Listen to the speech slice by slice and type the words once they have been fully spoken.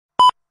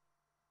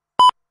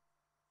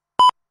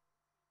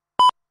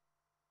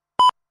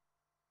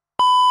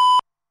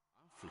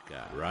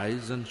Africa,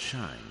 rise and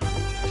shine.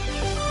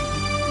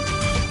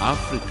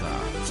 Africa,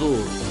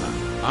 zorka.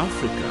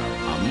 Africa,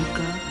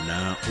 amka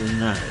na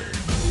ungae.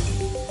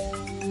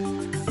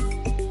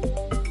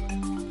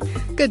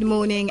 Good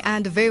morning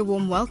and a very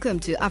warm welcome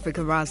to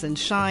Africa Rise and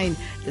Shine.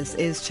 This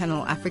is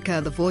Channel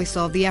Africa, the voice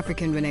of the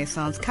African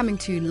Renaissance, coming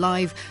to you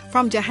live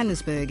from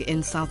Johannesburg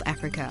in South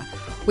Africa.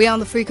 We are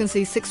on the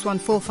frequency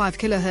 6145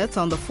 kHz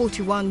on the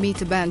 41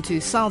 meter band to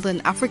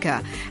Southern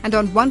Africa and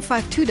on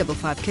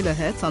 15255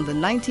 kHz on the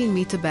 19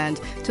 meter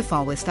band to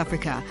Far West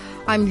Africa.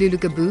 I'm Lulu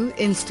Gabu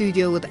in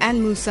studio with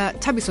Ann Musa,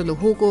 Tabiso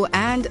Luhogo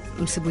and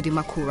Msibudi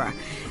Makura.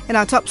 In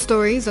our top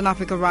stories on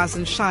Africa Rise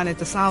and Shine at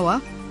this hour,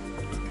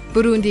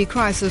 Burundi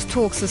crisis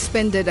talks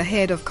suspended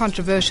ahead of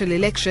controversial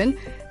election,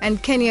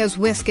 and Kenya's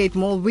Westgate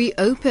Mall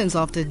reopens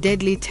after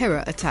deadly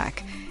terror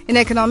attack. In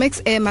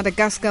economics, Air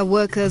Madagascar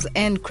workers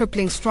end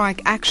crippling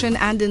strike action,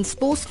 and in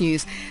sports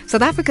news,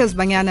 South Africa's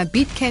Banyana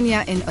beat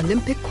Kenya in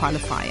Olympic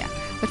qualifier.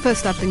 But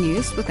first up, the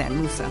news with Ann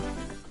Musa.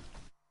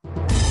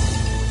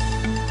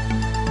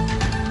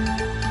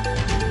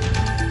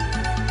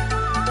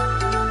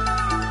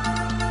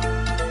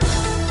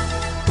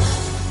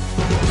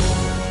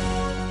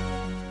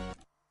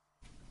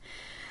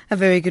 A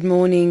very good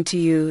morning to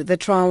you. The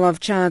trial of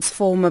Chad's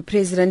former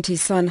president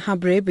Hissène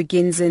Habré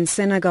begins in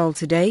Senegal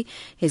today.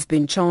 He's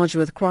been charged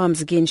with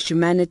crimes against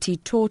humanity,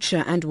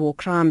 torture and war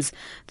crimes.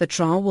 The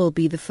trial will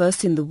be the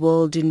first in the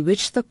world in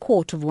which the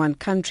court of one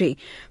country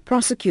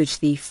prosecutes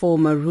the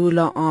former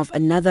ruler of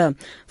another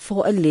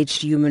for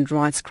alleged human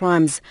rights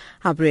crimes.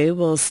 Habré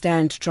will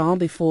stand trial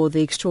before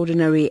the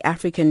extraordinary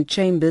African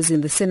chambers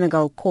in the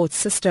Senegal court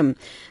system.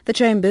 The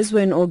chambers were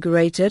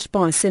inaugurated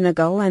by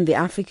Senegal and the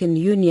African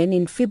Union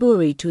in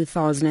February 2013.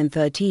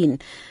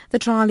 The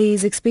trial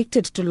is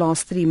expected to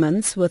last 3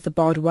 months, with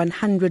about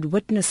 100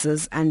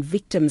 witnesses and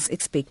victims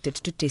expected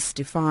to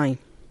testify.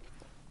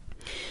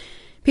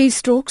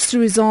 Peace talks to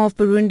resolve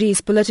Burundi's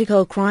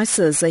political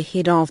crisis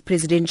ahead of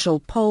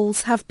presidential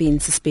polls have been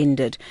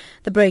suspended.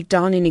 The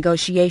breakdown in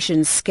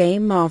negotiations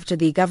came after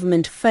the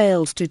government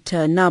failed to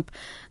turn up.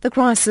 The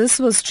crisis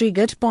was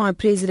triggered by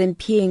President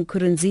Pierre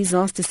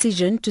Nkurunziza's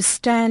decision to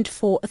stand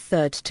for a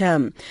third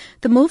term.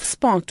 The move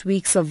sparked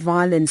weeks of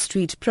violent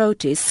street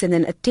protests and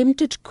an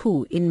attempted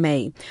coup in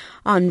May.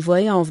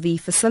 Envoy of the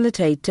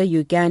facilitator,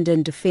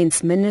 Ugandan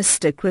Defence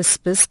Minister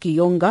Crispus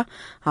Kionga,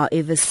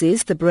 however,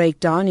 says the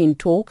breakdown in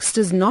talks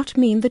does not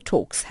mean the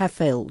talks have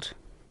failed.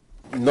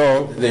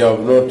 No, they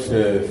have not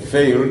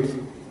failed.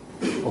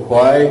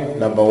 Why?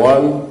 Number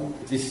one,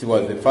 this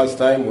was the first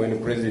time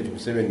when President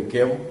Museveni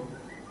came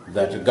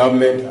that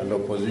government and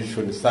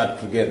opposition sat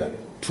together.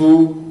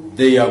 2,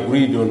 they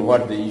agreed on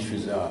what the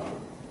issues are.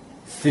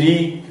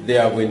 3, they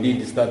have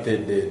indeed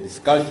started the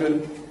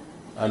discussion,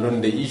 and on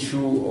the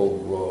issue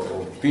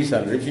of peace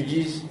and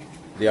refugees,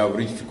 they have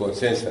reached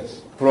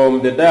consensus.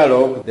 From the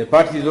dialogue, the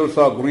parties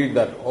also agreed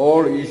that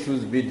all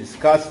issues be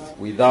discussed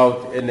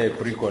without any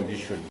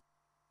precondition.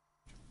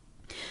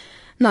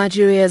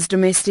 Nigeria's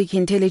domestic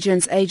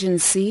intelligence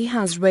agency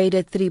has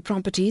raided 3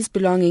 properties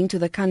belonging to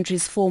the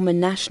country's former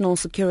national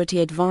security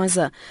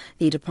advisor.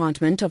 The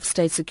Department of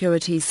State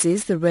Security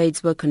says the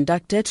raids were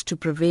conducted to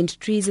prevent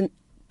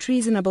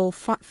treasonable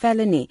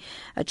felony,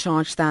 a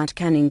charge that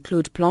can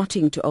include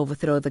plotting to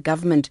overthrow the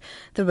government.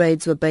 The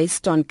raids were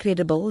based on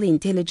credible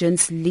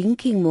intelligence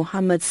linking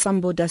Mohamed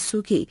Sambo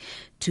Dasuki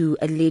to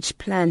alleged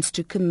plans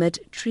to commit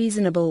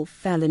treasonable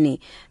felony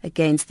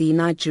against the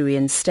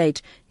Nigerian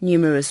state.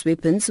 Numerous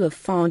weapons were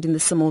found in the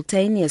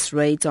simultaneous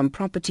raids on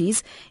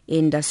properties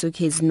in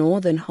Dasuki's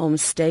northern home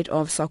state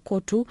of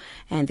Sokoto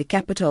and the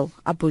capital,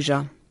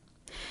 Abuja.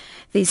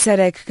 The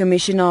SADC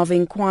Commission of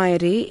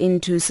Inquiry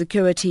into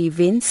security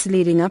events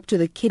leading up to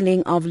the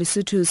killing of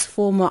Lesotho's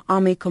former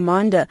army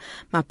commander,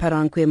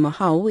 Maparankwe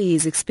Mohau,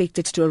 is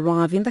expected to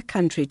arrive in the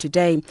country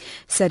today.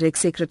 SADC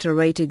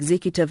Secretariat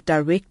Executive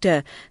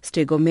Director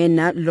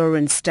Stegomena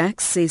Lawrence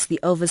Stacks says the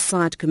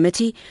Oversight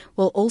Committee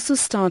will also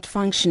start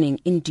functioning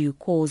in due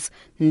course.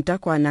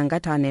 Ntakwa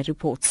Nangatane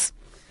reports.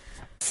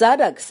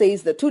 SADC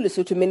says the 2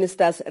 Lesotho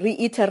ministers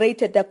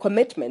reiterated their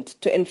commitment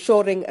to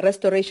ensuring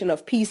restoration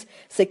of peace,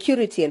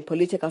 security and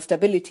political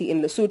stability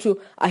in Lesotho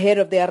ahead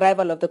of the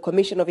arrival of the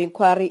Commission of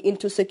Inquiry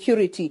into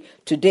Security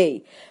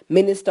today.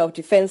 Minister of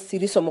Defence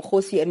Siriso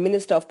Mokhosi and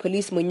Minister of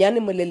Police Munyane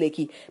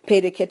Moleleki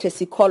paid a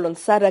courtesy call on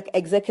SADC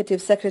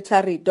Executive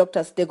Secretary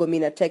Dr.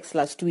 Stegomena Tex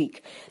last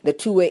week. The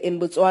two were in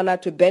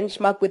Botswana to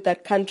benchmark with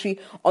that country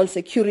on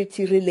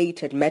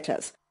security-related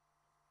matters.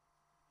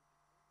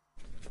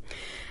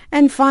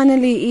 And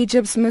finally,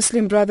 Egypt's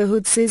Muslim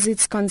Brotherhood says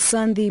it's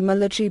concerned the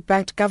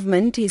military-backed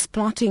government is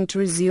plotting to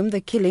resume the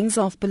killings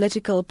of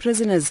political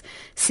prisoners.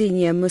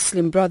 Senior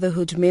Muslim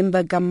Brotherhood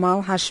member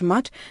Gamal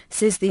Hashmat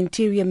says the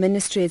Interior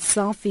Ministry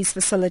itself is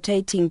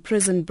facilitating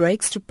prison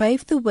breaks to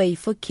pave the way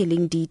for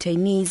killing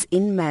detainees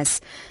en masse.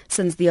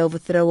 Since the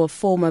overthrow of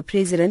former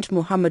President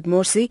Mohamed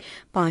Morsi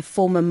by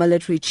former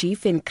military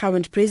chief and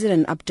current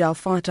President Abdel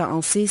Fattah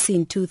al-Sisi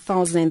in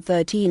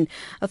 2013,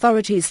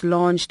 authorities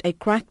launched a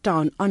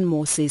crackdown on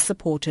Morsi's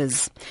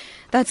supporters.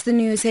 That's the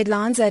news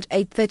headlines at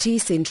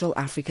 8:30 Central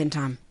African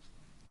Time.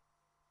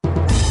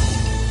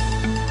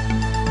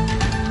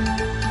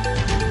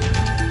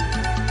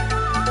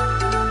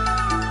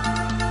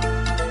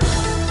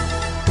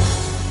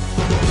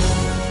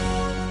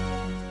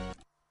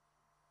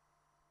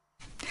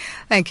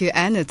 Thank you,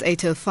 Anne. It's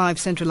 8:05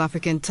 Central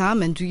African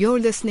time, and you're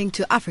listening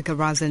to Africa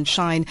Rise and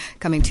Shine,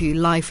 coming to you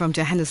live from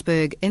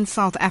Johannesburg in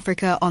South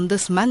Africa on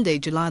this Monday,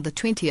 July the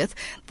 20th,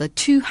 the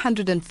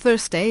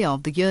 201st day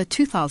of the year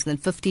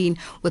 2015,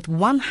 with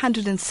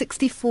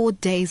 164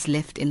 days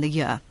left in the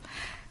year.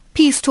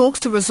 Peace talks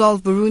to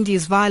resolve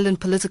Burundi's violent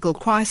political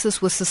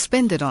crisis were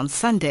suspended on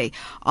Sunday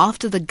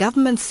after the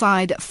government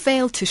side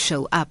failed to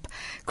show up.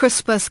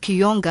 Crispus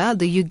Kionga,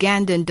 the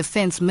Ugandan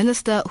defense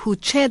minister who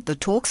chaired the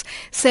talks,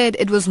 said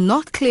it was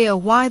not clear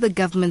why the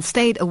government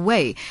stayed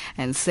away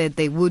and said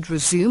they would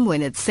resume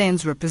when it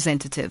sends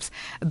representatives.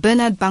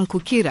 Bernard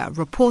Bankukira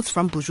reports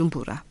from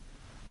Bujumbura.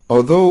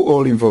 Although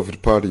all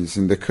involved parties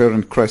in the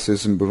current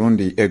crisis in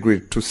Burundi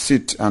agreed to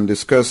sit and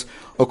discuss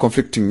all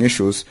conflicting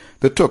issues,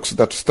 the talks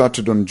that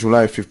started on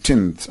July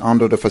 15th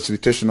under the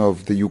facilitation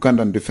of the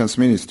Ugandan Defense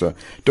Minister,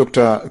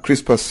 Dr.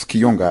 Crispus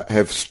Kionga,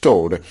 have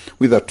stalled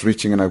without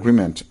reaching an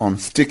agreement on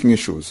sticking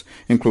issues,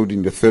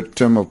 including the third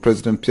term of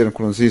President Pierre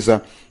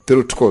Nkurunziza, the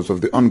root cause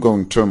of the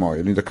ongoing turmoil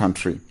in the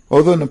country.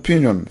 Although an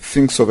opinion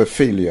thinks of a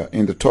failure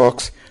in the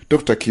talks,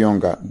 Dr.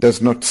 Kionga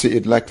does not see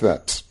it like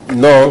that.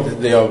 No,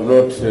 they have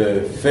not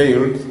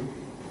failed.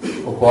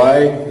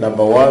 Why?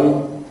 Number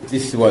one,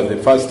 this was the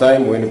first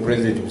time when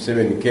President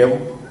Museveni came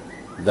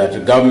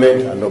that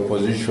government and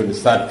opposition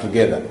sat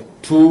together.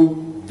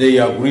 Two, they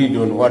agreed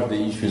on what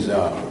the issues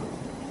are.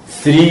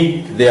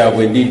 Three, they have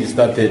indeed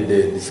started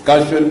the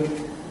discussion,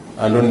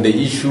 and on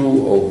the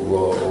issue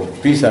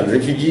of peace and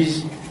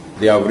refugees,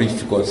 they have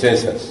reached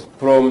consensus.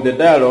 From the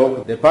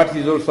dialogue, the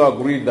parties also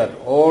agreed that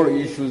all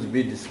issues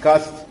be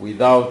discussed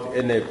without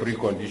any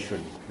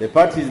preconditions. The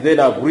parties then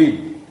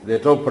agreed the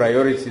top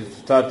priorities to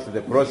start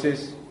the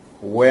process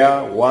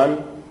were: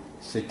 one,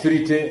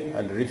 security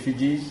and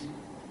refugees;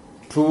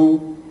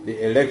 two,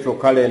 the electoral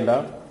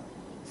calendar;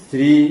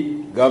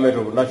 three,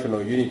 government of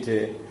national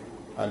unity;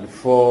 and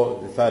four,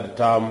 the third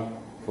term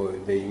for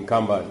the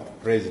incumbent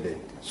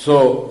president.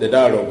 So the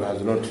dialogue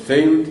has not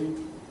failed.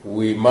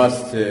 We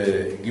must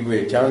give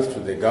a chance to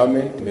the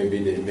government.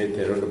 Maybe they made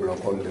a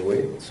roadblock on the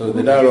way. So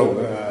the dialogue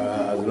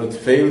has not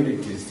failed. It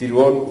is still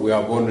on. We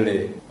have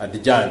only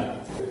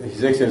adjourned.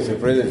 His Excellency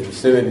President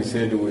Museveni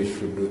said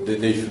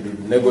they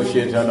should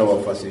negotiate under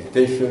our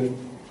facilitation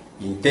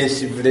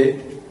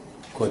intensively,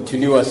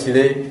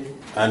 continuously,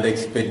 and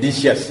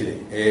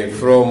expeditiously.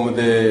 From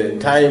the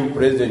time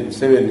President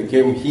Museveni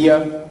came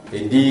here,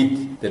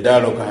 indeed, the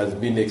dialogue has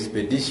been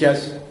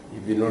expeditious.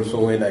 Even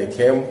also when I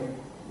came,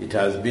 it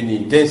has been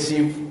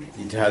intensive,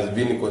 it has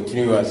been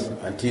continuous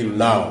until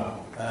now.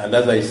 And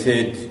as I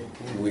said,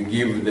 we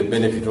give the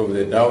benefit of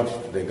the doubt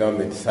to the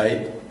government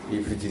side.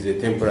 If it is a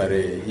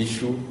temporary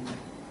issue,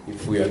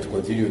 if we are to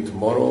continue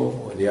tomorrow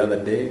or the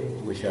other day,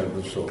 we shall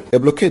do so. A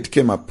blockade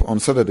came up on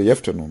Saturday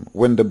afternoon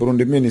when the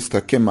Burundi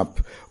minister came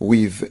up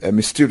with a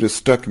mysterious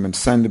document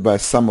signed by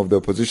some of the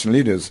opposition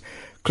leaders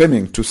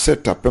claiming to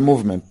set up a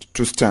movement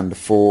to stand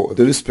for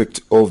the respect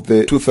of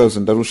the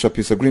 2000 Arusha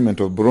Peace Agreement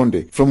of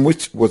Burundi, from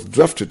which was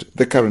drafted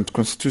the current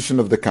constitution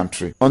of the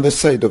country. On the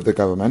side of the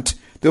government,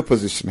 the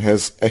opposition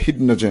has a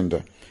hidden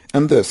agenda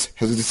and thus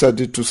has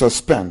decided to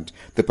suspend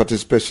the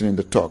participation in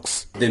the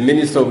talks. The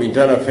Minister of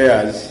Internal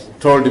Affairs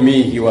told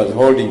me he was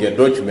holding a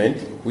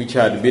document which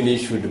had been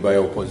issued by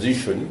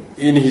opposition.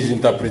 In his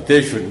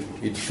interpretation,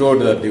 it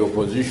showed that the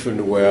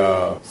opposition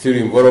were still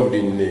involved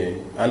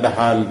in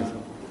underhand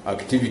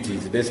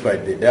activities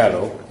despite the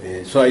dialogue.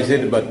 So I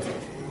said, but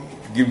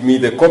give me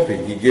the copy.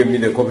 He gave me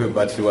the copy,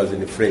 but he was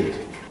in framed.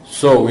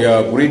 So we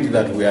agreed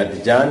that we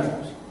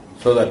adjourned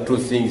so that two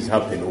things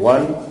happen.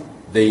 One,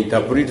 they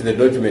interpret the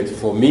document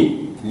for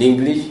me in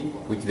English,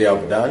 which they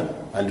have done.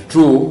 And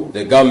two,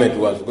 the government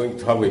was going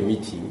to have a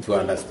meeting to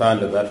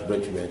understand that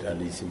document and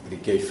its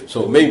implications.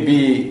 So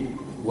maybe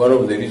one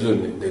of the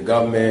reasons the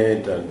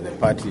government and the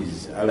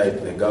parties allied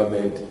to the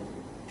government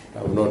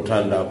have not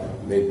turned up,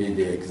 maybe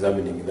they're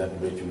examining that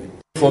document.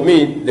 For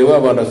me, the way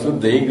I've understood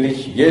the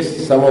English,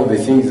 yes, some of the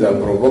things are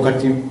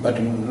provocative,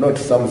 but not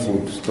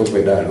something to stop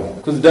a dialogue.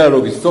 Because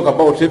dialogue is talk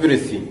about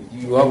everything.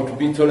 You have to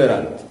be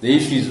tolerant. The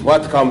issue is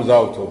what comes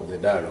out of the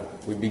dialogue.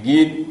 We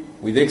begin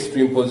with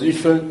extreme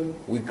position,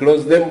 we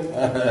close them,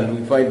 and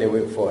we find a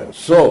way forward.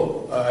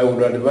 So I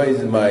would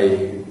advise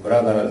my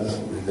brothers,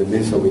 the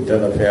Minister of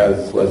Internal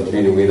Affairs, who has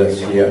been with us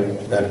here,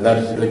 that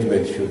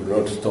document should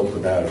not stop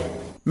dialogue.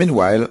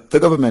 Meanwhile, the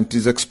government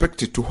is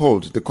expected to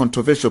hold the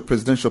controversial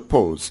presidential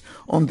polls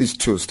on this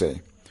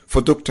Tuesday. For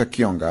Dr.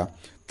 Kionga,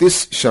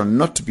 this shall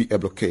not be a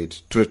blockade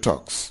to the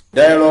talks.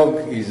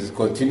 Dialogue is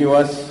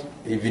continuous.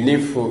 Even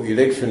if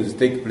elections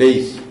take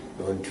place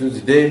on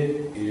Tuesday,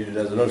 it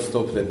does not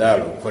stop the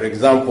dialogue. For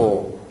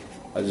example,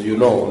 as you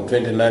know, on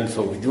 29th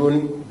of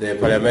June, the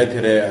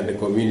parliamentary and the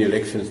community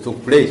elections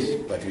took place.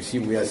 But you see,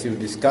 we are still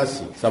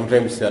discussing.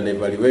 Sometimes it's an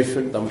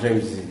evaluation,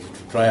 sometimes it's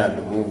to try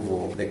and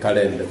move the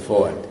calendar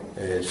forward.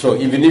 So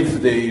even if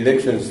the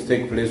elections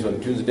take place on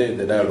Tuesday,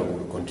 the dialogue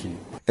will continue.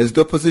 as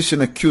the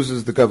opposition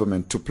accuses the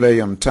government to play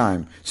on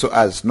time so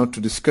as not to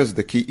discuss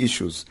the key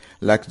issues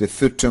like the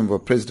third term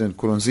of President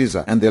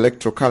Nkurunziza and the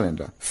electoral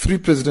calendar. 3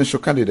 presidential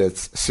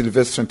candidates,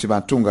 Sylvestre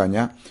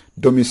Ntibantunganya,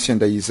 Domitien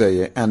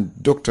Ndayizeye and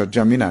Dr.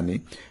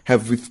 Jaminani,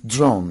 have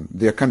withdrawn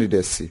their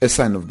candidacy, a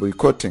sign of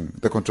boycotting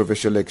the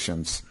controversial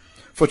elections.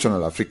 For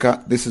Channel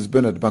Africa, this is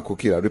Bernard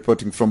Makukira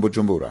reporting from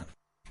Bujumbura.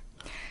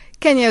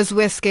 Kenya's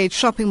Westgate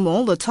shopping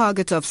mall, the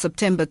target of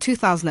September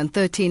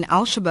 2013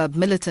 Al-Shabaab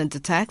militant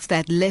attacks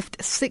that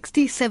left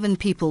 67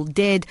 people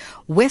dead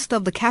west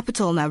of the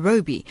capital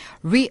Nairobi,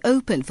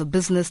 reopened for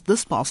business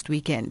this past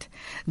weekend.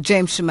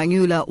 James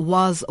Shimanyula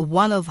was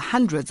one of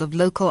hundreds of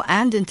local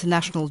and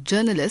international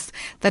journalists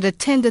that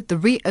attended the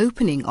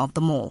reopening of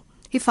the mall.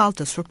 He filed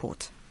this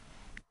report.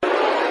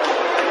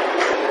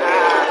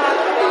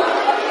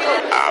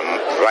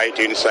 Right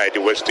inside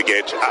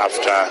Westgate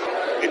after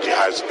it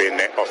has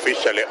been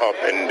officially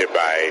opened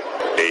by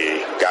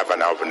the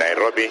governor of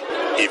Nairobi,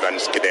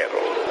 Evans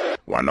Kidero.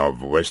 One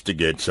of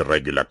Westgate's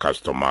regular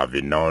customers,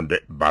 Vinod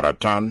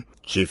Baratan,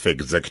 Chief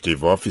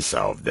Executive Officer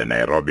of the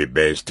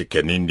Nairobi-based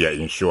Kenindia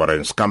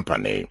Insurance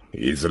Company,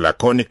 is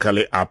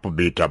laconically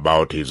upbeat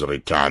about his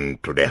return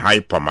to the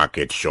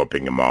hypermarket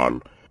shopping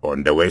mall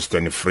on the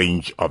western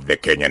fringe of the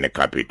Kenyan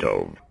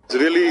capital. It's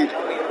really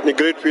a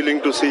great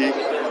feeling to see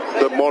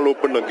the mall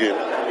open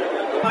again.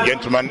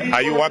 Gentlemen,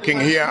 are you working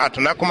here at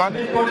Nakumatt?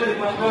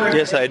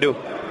 Yes, I do.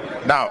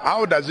 Now,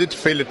 how does it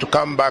feel to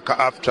come back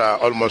after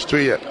almost 2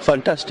 years?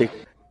 Fantastic.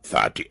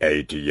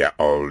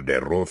 38-year-old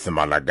Ruth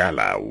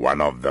Malagala,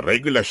 one of the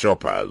regular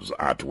shoppers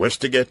at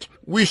Westgate,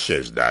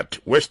 wishes that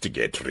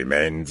Westgate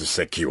remains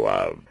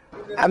secure.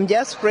 I'm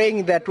just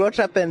praying that what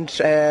happened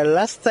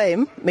last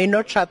time may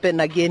not happen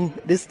again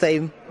this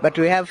time, but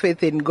we have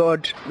faith in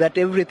God that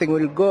everything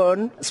will go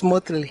on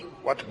smoothly.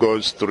 What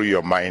goes through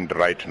your mind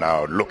right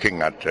now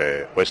looking at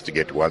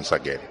Westgate once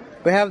again?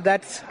 We have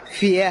that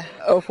fear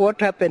of what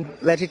happened,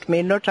 that it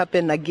may not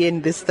happen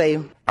again this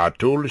time.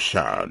 Atul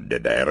Shah, the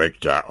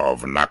director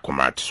of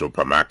Nakumatt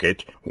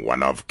Supermarket,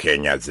 one of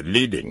Kenya's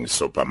leading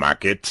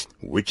supermarkets,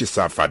 which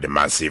suffered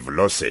massive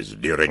losses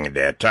during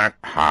the attack,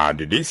 had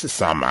this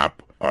sum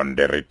up on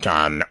the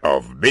return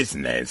of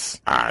business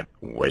at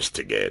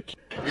Westgate.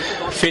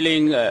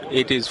 Feeling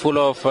it is full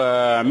of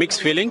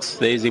mixed feelings.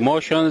 There is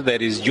emotions,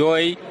 there is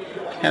joy,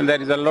 and there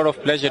is a lot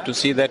of pleasure to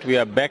see that we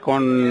are back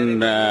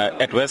on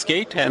at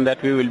Westgate and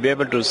that we will be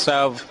able to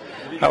serve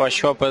our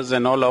shoppers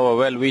and all our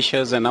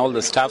well-wishers and all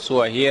the staffs who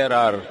are here.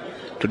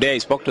 Today I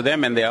spoke to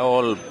them and they are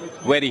all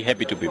very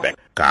happy to be back.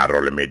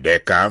 Carol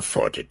Mideka,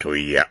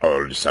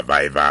 42-year-old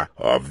survivor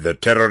of the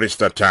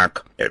terrorist attack,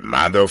 a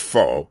mother of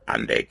 4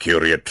 and a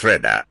curio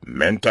trader,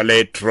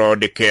 mentally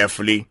trod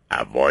carefully,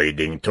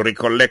 avoiding to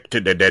recollect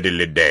the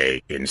deadly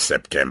day in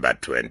September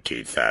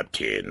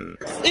 2013.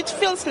 It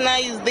feels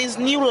nice. There's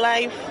new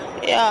life.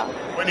 Yeah.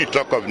 When you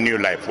talk of new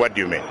life, what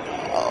do you mean?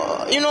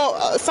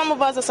 Some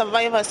of us are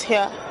survivors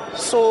here.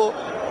 So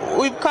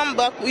we've come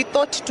back. We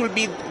thought it would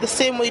be the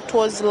same way it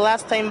was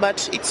last time,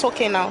 but it's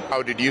okay now.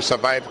 How did you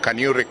survive? Can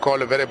you recall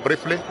very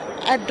briefly?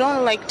 I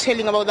don't like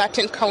telling about that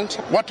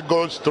encounter. What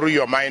goes through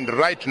your mind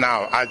right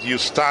now as you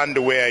stand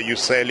where you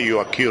sell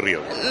your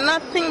curios?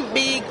 Nothing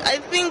big. I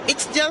think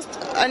it's just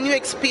a new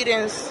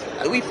experience.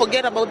 We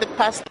forget about the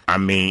past.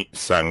 Ami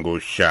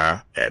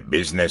Sangusha, a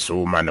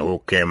businesswoman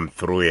who came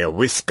through a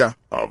whisker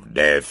of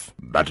death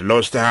but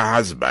lost her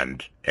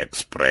husband,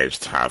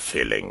 expressed her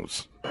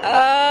feelings.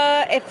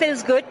 It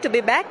feels good to be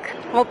back,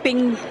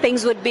 hoping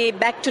things would be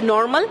back to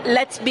normal.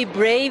 Let's be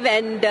brave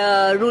and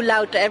rule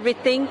out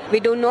everything. We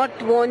do not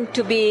want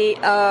to be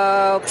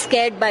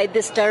scared by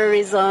this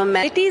terrorism.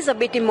 It is a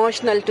bit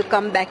emotional to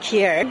come back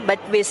here, but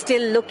we're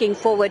still looking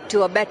forward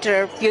to a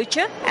better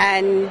future.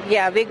 And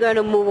yeah, we're going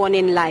to move on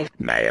in life.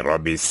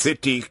 Nairobi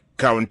City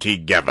County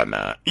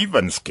Governor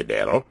Evans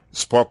Kidero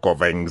spoke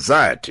of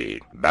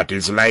anxiety that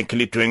is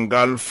likely to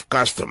engulf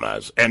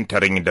customers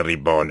entering the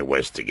reborn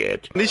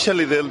Westgate.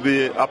 Initially there'll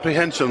be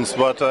apprehensions,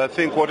 but I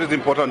think what is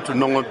important to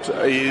note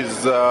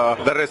is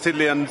the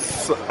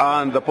resilience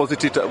and the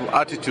positive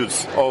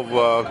attitudes of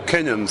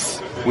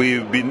Kenyans.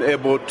 We've been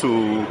able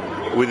to,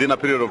 within a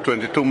period of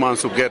 22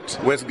 months, to get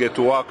Westgate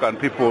to work and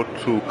people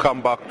to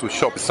come back to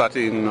shop,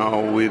 starting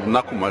with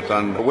Nakumatt,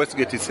 and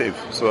Westgate is safe.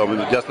 So I would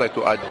just like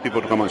to urge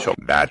people to come and shop.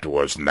 That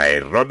was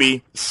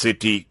Nairobi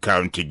City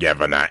County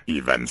Governor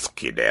Evans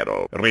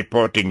Kidero.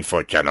 Reporting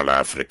for Channel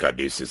Africa,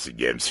 this is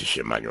James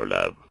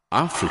Shimanyula.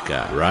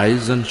 Africa,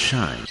 rise and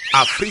shine.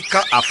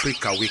 Africa,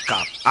 Africa, wake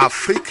up.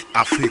 Afrique,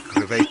 Afrique,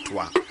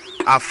 réveille-toi.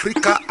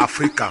 Africa,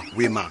 Africa,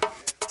 wema.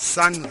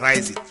 Sun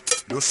rising.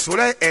 Le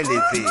soleil est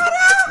levé.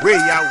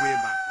 Weya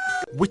wema.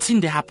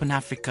 Wetin dey happen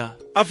Africa?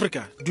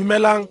 Africa,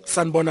 dumelang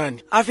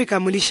sanbonani. Africa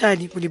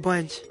mulishani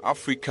mulibwanji.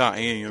 Africa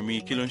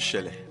enyomi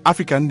kilonshele.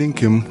 Africa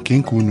ndinkim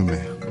kinkunume.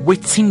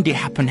 Wetin dey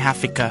happen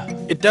Africa?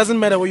 It doesn't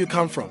matter where you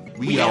come from.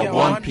 We are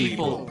one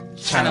people.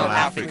 Channel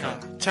Africa.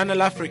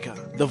 Channel Africa,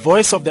 the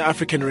voice of the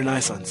African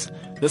Renaissance.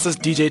 This is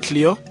DJ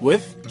Cleo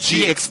with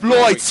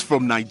G-Exploits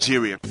from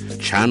Nigeria.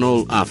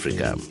 Channel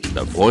Africa,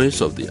 the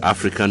voice of the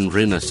African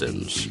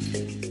Renaissance.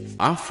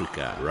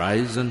 Africa,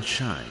 rise and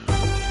shine.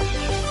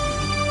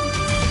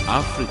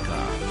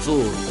 Africa,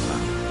 zorka.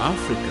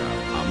 Africa,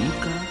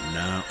 amka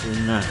na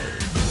ung'are.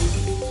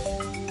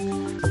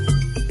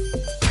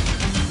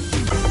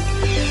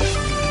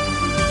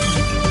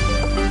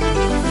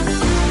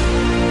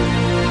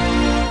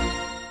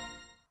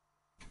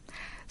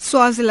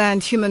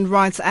 Swaziland human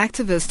rights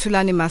activists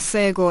Thulani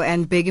Masego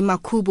and Bheki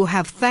Makhubu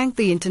have thanked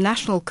the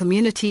international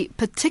community,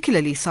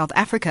 particularly South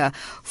Africa,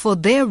 for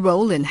their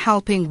role in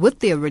helping with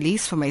their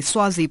release from a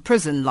Swazi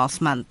prison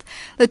last month.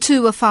 The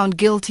two were found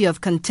guilty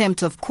of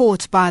contempt of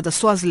court by the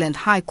Swaziland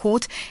High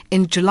Court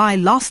in July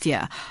last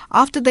year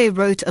after they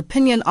wrote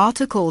opinion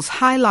articles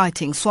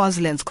highlighting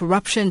Swaziland's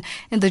corruption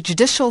in the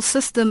judicial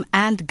system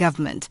and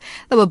government.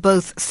 They were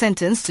both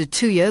sentenced to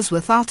 2 years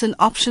without an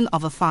option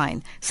of a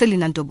fine.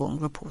 Selina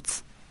Ndobong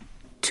reports.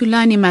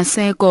 Thulani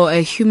Masego,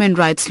 a human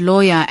rights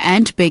lawyer,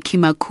 and Bheki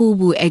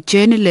Makhubu, a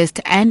journalist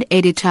and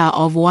editor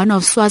of one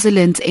of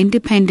Swaziland's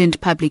independent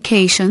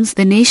publications,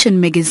 The Nation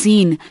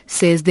magazine,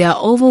 says they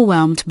are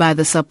overwhelmed by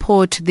the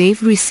support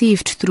they've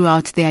received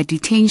throughout their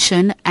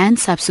detention and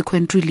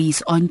subsequent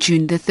release on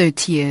June the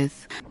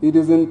 30th. It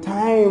is in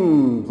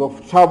times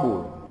of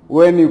trouble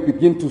when you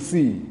begin to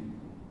see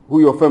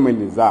who your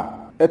families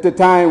are. At a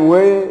time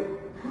where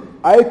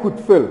I could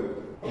feel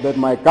that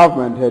my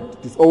government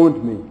had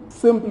disowned me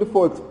simply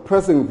for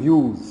expressing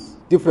views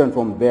different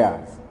from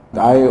theirs.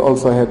 I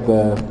also had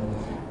the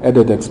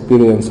added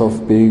experience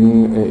of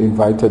being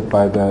invited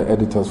by the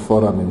Editors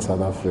Forum in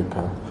South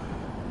Africa.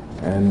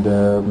 And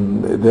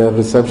the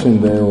reception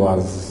there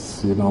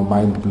was,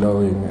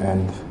 mind-blowing,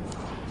 and,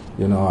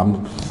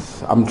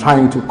 I'm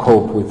trying to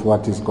cope with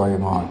what is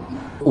going on.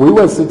 We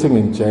were sitting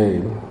in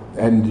jail,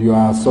 and you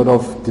are sort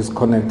of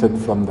disconnected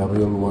from the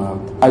real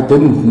world. I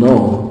didn't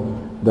know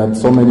that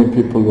so many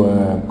people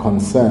were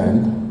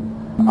concerned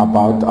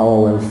about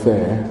our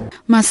welfare.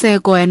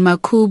 Masego and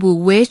Makhubu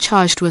were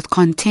charged with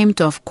contempt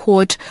of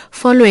court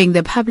following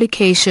the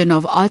publication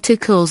of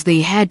articles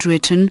they had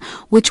written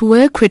which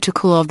were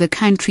critical of the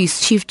country's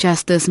Chief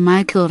Justice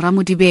Michael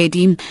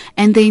Ramodibedi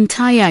and the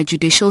entire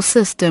judicial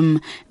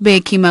system.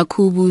 Bheki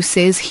Makhubu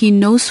says he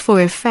knows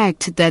for a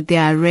fact that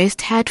their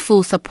arrest had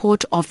full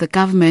support of the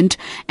government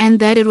and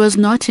that it was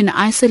not in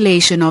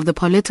isolation of the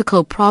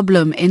political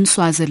problem in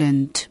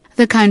Swaziland.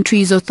 The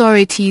country's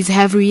authorities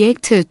have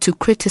reacted to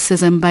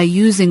criticism by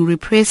using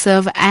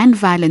repressive and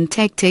violent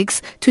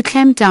tactics to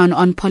clamp down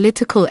on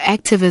political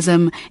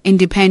activism,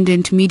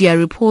 independent media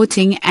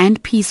reporting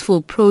and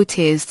peaceful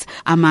protests.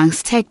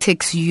 Amongst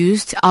tactics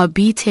used are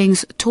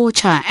beatings,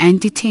 torture and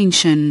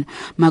detention.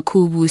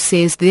 Makhubu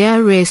says their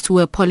arrests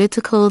were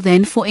political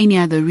than for any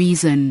other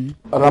reason.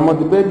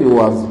 Ramodibedi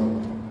was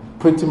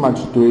pretty much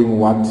doing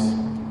what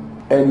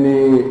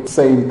any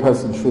sane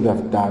person should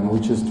have done,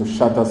 which is to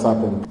shut us up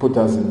and put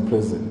us in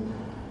prison,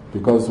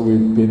 because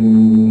we've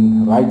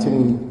been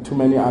writing too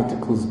many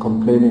articles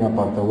complaining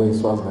about the way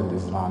Swaziland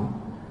is run.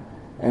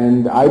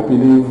 And I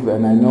believe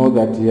and I know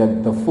that he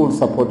had the full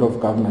support of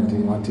government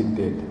in what he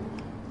did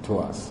to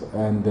us.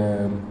 And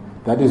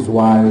that is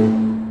why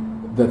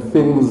the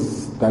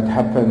things that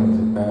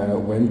happened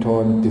went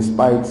on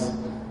despite,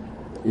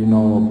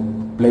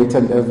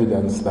 blatant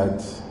evidence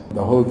that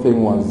the whole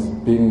thing was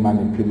being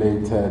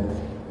manipulated.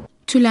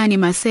 Thulani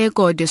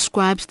Masego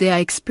describes their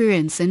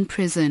experience in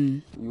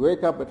prison. You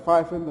wake up at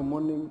 5 in the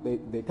morning,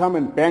 they come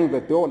and bang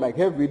the door like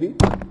heavily.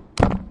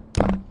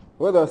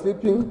 While they're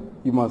sleeping,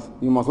 you must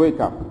wake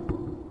up.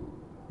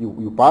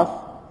 You bath.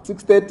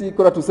 6:30,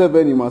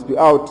 6:45, you must be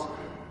out.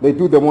 They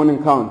do the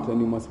morning count and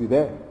you must be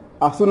there.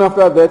 As soon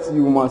after that,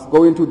 you must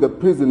go into the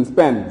prison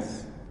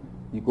spans.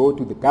 You go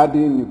to the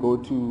garden, you go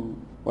to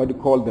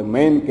the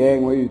main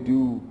gang where you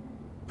do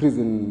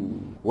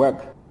prison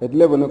work. At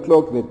 11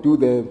 o'clock, they do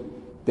the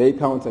day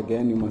counts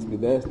again. You must be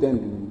there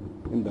standing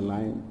in the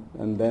line.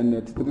 And then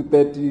at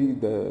 3:30,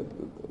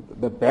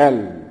 the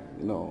bell,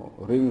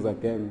 rings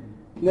again.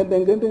 You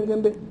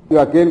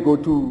again go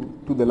to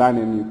the line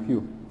and you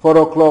queue. 4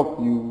 o'clock,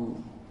 you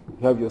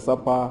have your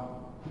supper,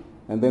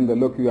 and then they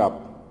lock you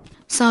up.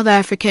 South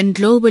African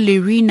globally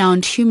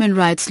renowned human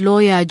rights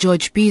lawyer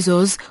George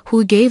Bizos,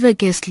 who gave a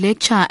guest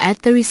lecture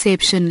at the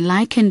reception,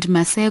 likened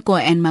Masego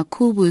and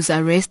Makhubu's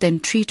arrest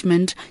and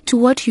treatment to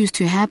what used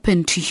to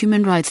happen to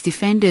human rights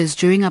defenders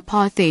during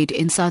apartheid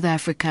in South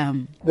Africa.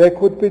 They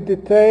could be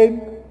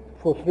detained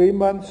for 3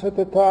 months at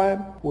a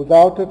time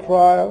without a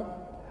trial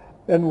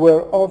and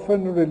were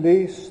often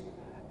released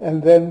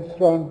and then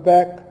thrown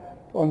back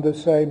on the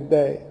same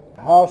day.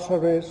 House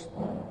arrest,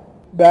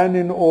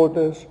 banning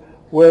orders,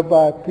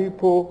 whereby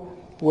people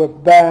were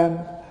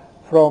banned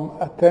from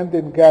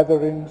attending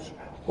gatherings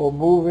or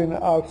moving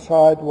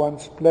outside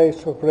one's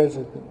place of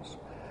residence.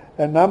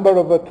 A number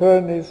of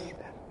attorneys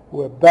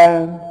were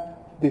banned,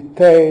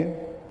 detained,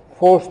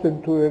 forced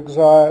into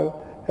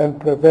exile, and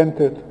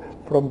prevented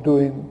from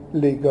doing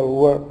legal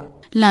work.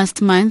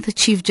 Last month,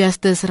 Chief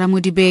Justice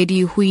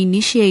Ramodibedi, who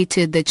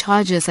initiated the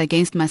charges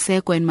against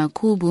Maseko and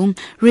Makhubu,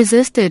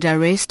 resisted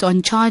arrest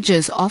on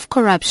charges of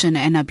corruption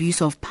and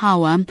abuse of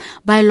power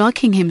by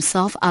locking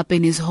himself up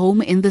in his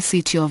home in the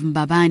city of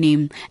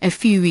Mbabane. A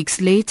few weeks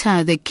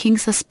later, the king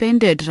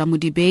suspended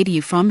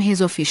Ramodibedi from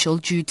his official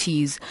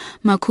duties.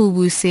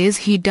 Makhubu says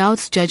he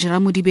doubts Judge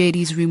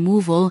Ramodibedi's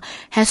removal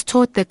has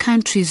taught the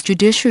country's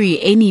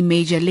judiciary any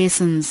major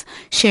lessons.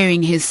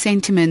 Sharing his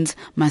sentiments,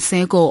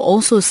 Maseko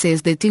also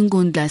says the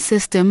Tingundla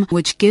system,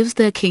 which gives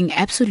the king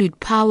absolute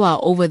power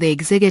over the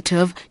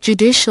executive,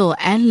 judicial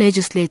and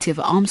legislative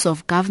arms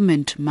of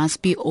government,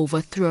 must be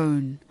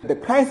overthrown. The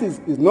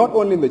crisis is not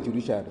only in the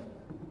judiciary.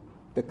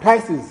 The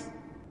crisis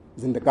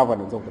is in the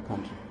governance of the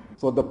country.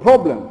 So the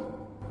problem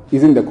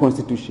is in the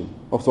constitution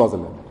of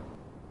Swaziland.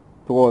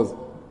 Because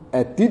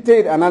a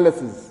detailed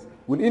analysis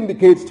will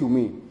indicate to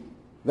me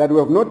that we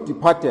have not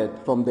departed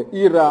from the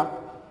era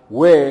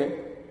where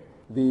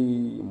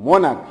the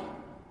monarch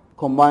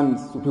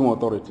commands supreme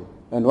authority.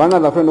 And one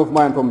other friend of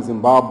mine from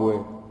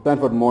Zimbabwe,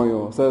 Stanford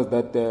Moyo, says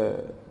that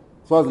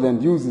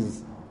Swaziland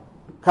uses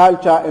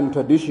culture and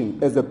tradition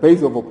as a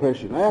base of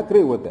oppression. I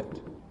agree with that.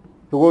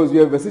 Because you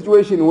have a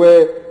situation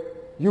where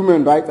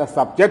human rights are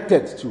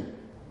subjected to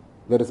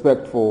the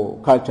respect for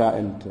culture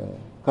and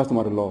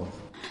customary laws.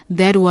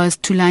 That was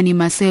Thulani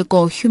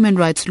Maseko, human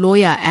rights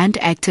lawyer and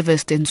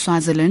activist in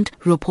Swaziland,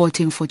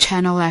 reporting for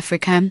Channel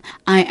Africa.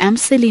 I am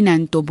Selina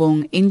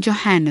Ntobong in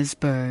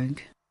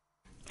Johannesburg.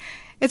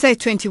 It's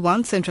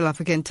 8:21 Central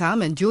African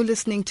Time and you're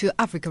listening to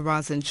Africa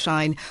Rise and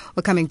Shine.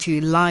 We're coming to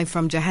you live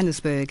from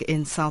Johannesburg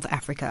in South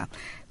Africa.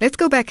 Let's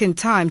go back in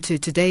time to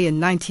today in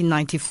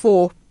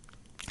 1994.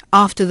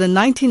 After the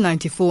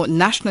 1994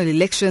 national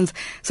elections,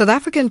 South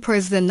African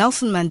President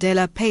Nelson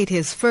Mandela paid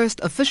his first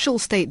official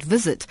state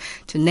visit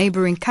to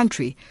neighboring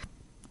country,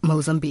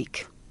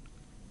 Mozambique.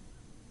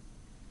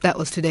 That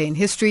was Today in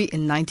History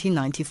in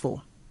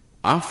 1994.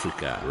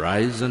 Africa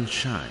Rise and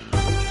Shine.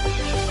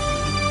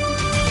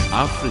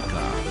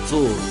 Africa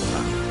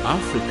Zorka.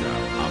 Africa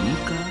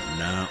Amka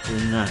na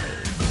Ung'are.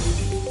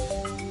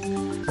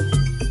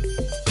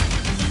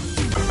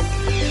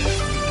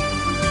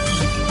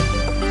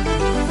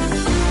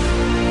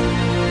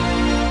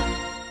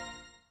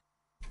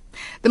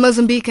 The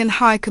Mozambican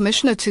High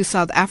Commissioner to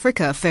South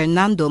Africa,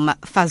 Fernando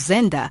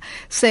Fazenda,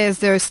 says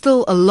there is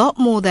still a lot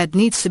more that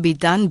needs to be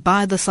done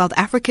by the South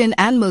African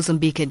and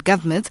Mozambican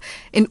governments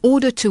in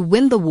order to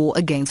win the war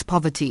against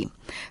poverty.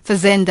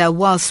 Fazenda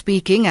was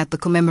speaking at the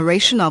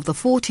commemoration of the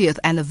 40th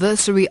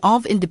anniversary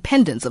of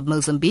independence of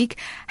Mozambique,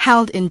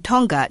 held in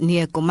Tonga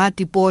near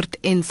Komati Port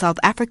in South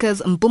Africa's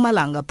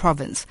Mpumalanga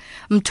province.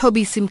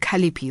 Mtobi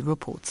Simkhalipi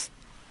reports.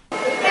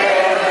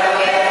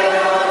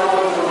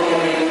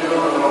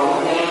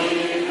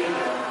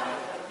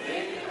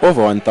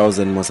 Over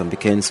 1,000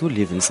 Mozambicans who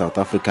live in South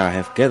Africa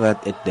have gathered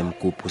at the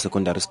Mkupu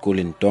Secondary School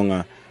in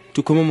Tonga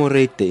to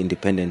commemorate the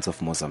independence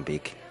of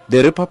Mozambique.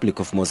 The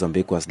Republic of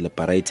Mozambique was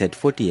liberated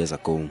 40 years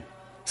ago.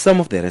 Some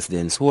of the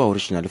residents who are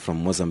originally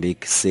from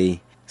Mozambique say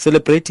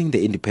celebrating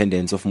the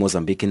independence of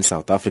Mozambique in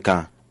South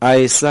Africa are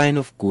a sign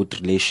of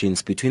good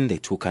relations between the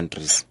two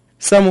countries.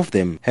 Some of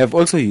them have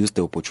also used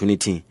the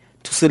opportunity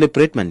to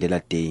celebrate Mandela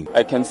Day.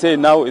 I can say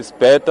now it's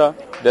better.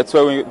 That's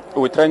why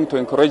we're trying to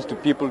encourage the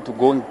people to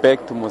going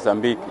back to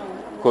Mozambique,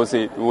 because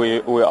we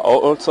are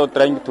also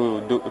trying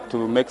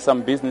to make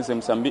some business in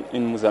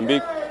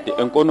Mozambique.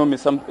 The economy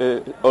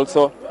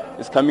also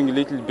is coming a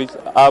little bit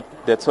up.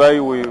 That's why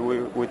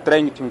we're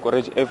trying to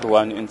encourage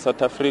everyone in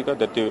South Africa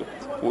that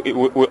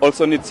we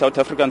also need South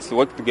Africans to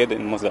work together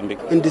in Mozambique.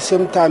 In the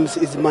same time,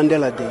 it's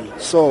Mandela Day.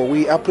 So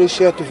we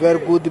appreciate very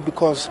good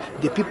because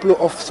the people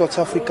of South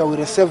Africa will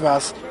receive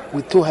us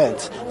with two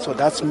hands. So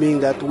that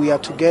means that we are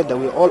together,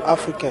 we're all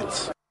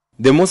Africans.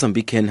 The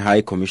Mozambican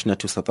High Commissioner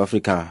to South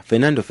Africa,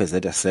 Fernando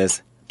Fazenda,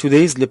 says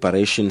today's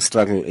liberation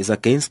struggle is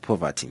against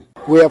poverty.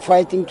 We are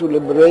fighting to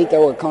liberate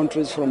our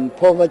countries from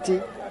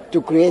poverty,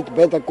 to create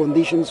better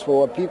conditions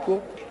for our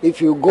people. If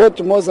you go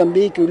to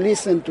Mozambique, you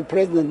listen to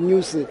President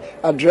Nyusi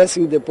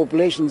addressing the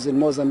populations in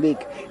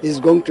Mozambique, he's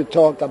going to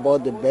talk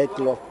about the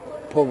battle of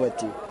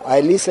poverty.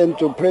 I listened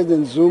to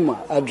President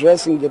Zuma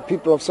addressing the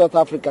people of South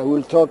Africa, who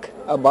will talk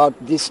about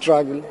this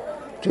struggle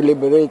to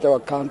liberate our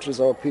countries,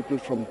 our people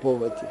from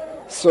poverty.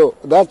 So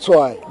that's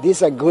why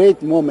these are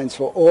great moments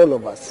for all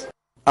of us.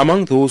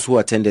 Among those who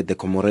attended the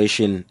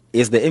commemoration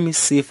is the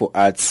MEC for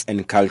Arts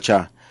and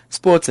Culture,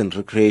 Sports and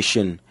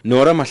Recreation,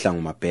 Nora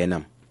Mahlangu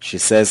Mapena. She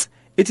says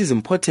it is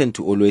important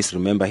to always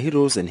remember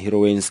heroes and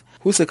heroines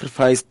who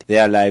sacrificed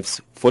their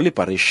lives for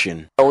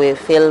liberation. We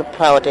feel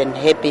proud and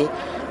happy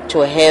to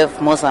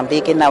have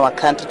Mozambique in our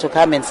country to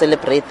come and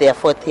celebrate their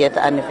 40th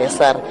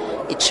anniversary.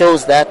 It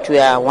shows that we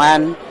are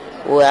one,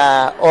 we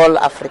are all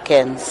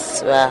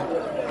Africans, we are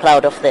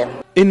proud of them.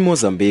 In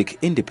Mozambique,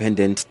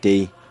 Independence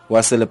Day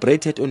was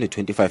celebrated on the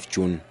 25th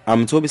June.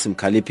 I'm Tobi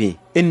Simkhalipi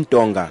in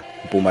Tonga,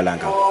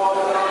 Mpumalanga.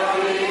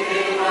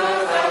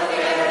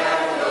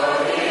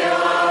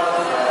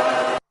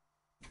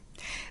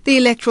 The The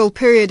electoral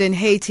period in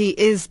Haiti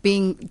is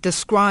being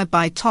described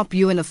by top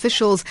UN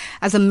officials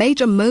as a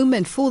major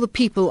moment for the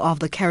people of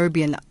the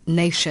Caribbean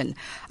nation.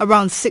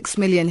 Around 6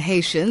 million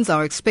Haitians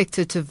are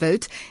expected to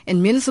vote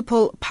in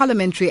municipal,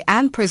 parliamentary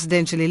and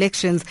presidential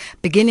elections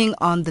beginning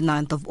on the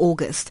 9th of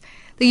August.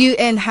 The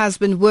UN has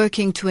been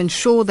working to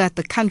ensure that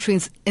the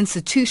country's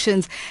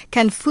institutions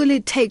can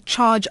fully take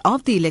charge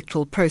of the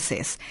electoral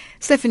process.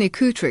 Stephanie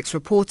Kutrix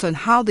reports on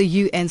how the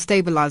UN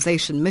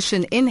Stabilization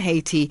Mission in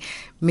Haiti,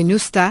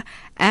 MINUSTA,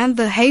 and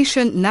the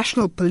Haitian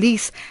National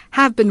Police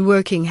have been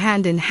working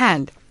hand in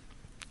hand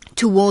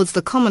towards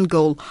the common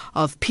goal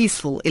of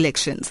peaceful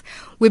elections.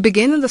 We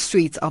begin in the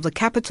streets of the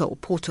capital,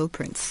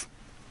 Port-au-Prince.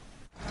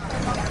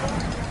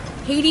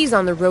 Haiti's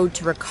on the road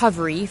to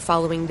recovery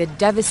following the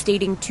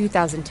devastating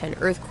 2010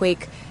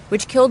 earthquake,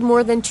 which killed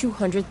more than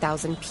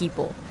 200,000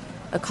 people.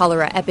 A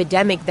cholera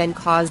epidemic then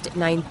caused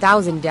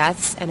 9,000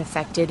 deaths and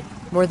affected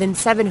more than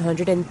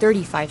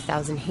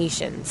 735,000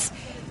 Haitians.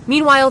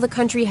 Meanwhile, the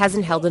country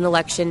hasn't held an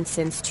election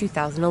since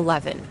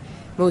 2011.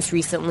 Most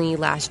recently,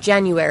 last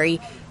January,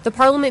 the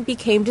parliament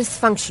became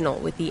dysfunctional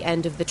with the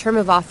end of the term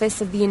of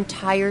office of the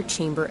entire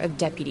Chamber of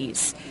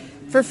Deputies.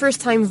 For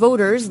first-time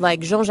voters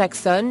like Jean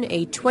Jackson,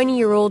 a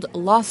 20-year-old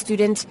law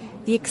student,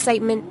 the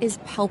excitement is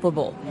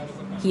palpable.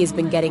 He has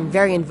been getting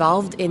very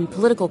involved in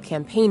political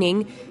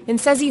campaigning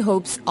and says he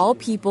hopes all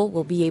people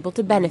will be able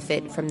to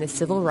benefit from the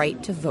civil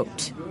right to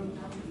vote.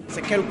 It's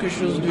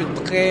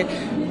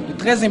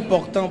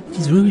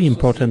really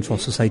important for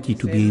society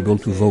to be able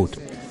to vote.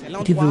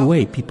 It is the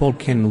way people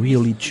can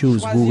really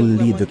choose who will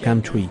lead the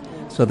country,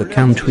 so the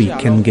country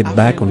can get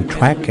back on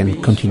track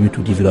and continue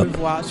to develop.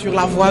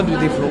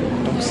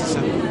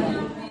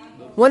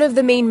 One of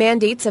the main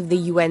mandates of the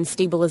UN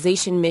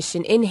Stabilization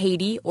Mission in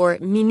Haiti, or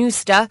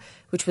MINUSTA,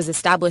 which was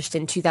established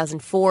in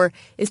 2004,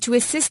 is to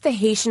assist the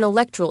Haitian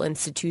electoral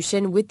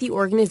institution with the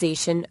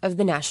organization of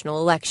the national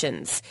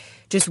elections.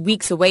 Just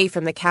weeks away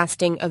from the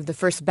casting of the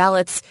first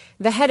ballots,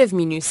 the head of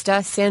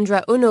MINUSTA,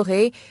 Sandra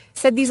Honoré,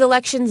 said these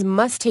elections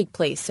must take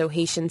place so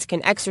Haitians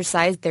can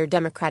exercise their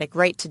democratic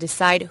right to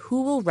decide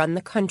who will run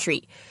the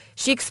country.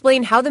 She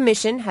explained how the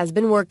mission has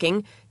been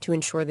working to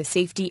ensure the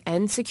safety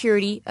and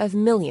security of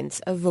millions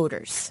of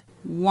voters.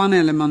 One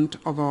element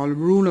of our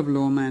rule of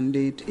law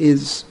mandate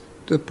is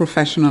the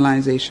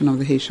professionalization of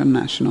the Haitian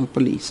National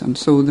Police. And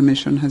so the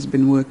mission has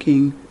been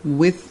working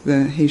with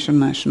the Haitian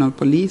National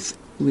Police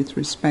with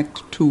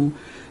respect to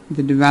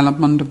the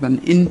development of an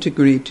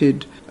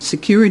integrated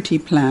security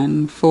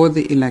plan for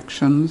the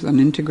elections, an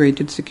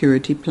integrated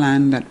security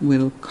plan that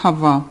will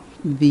cover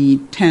the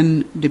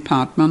 10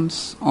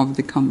 departments of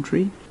the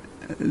country.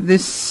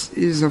 This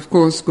is, of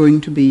course,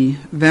 going to be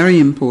very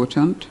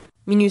important.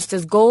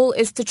 MINUSTA's goal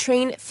is to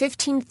train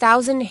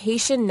 15,000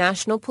 Haitian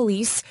National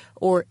Police,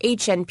 or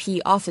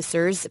HNP,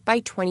 officers by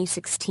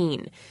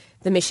 2016.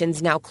 The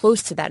mission's now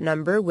close to that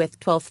number, with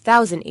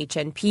 12,000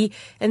 HNP,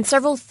 and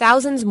several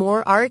thousands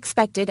more are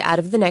expected out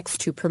of the next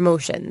two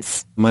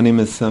promotions. My name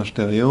is Serge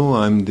Thériault.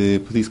 I'm the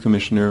Police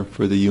Commissioner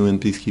for the UN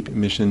Peacekeeping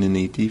Mission in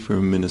Haiti for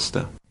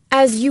MINUSTA.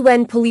 As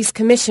UN Police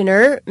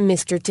Commissioner,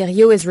 Mr.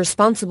 Thériault is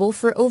responsible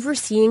for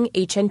overseeing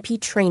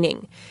HNP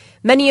training.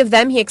 Many of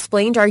them, he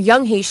explained, are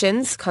young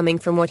Haitians coming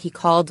from what he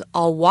called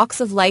all walks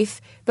of life,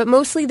 but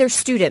mostly they're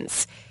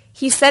students.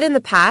 He said in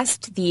the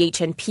past, the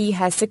HNP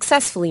has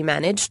successfully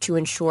managed to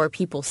ensure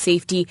people's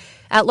safety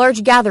at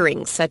large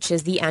gatherings such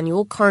as the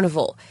annual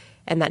carnival,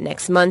 and that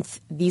next month,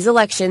 these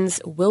elections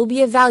will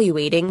be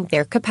evaluating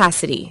their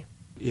capacity.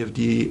 If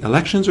the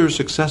elections are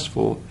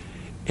successful,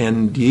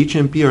 and the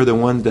HNP are the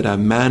ones that have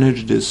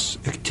managed this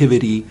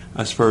activity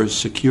as far as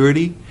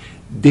security,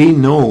 they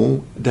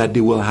know that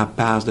they will have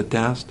passed the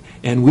test,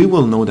 and we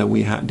will know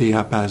that they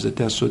have passed the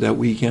test so that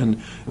we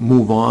can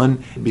move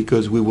on,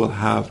 because we will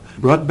have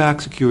brought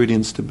back security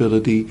and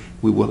stability.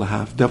 We will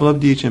have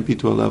developed the HNP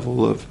to a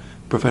level of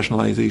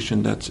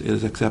professionalization that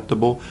is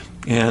acceptable,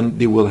 and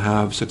they will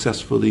have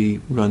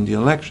successfully run the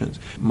elections.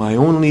 My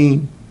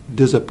only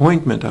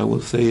disappointment, I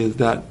will say, is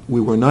that we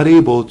were not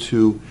able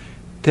to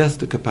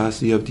test the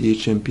capacity of the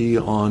HNP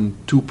on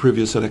two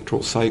previous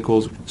electoral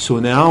cycles. So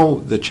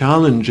now the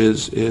challenge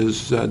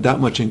is that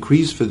much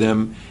increased for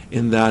them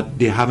in that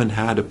they haven't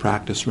had a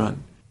practice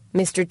run.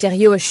 Mr.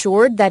 Thériault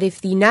assured that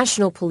if the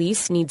national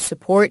police needs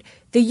support,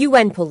 the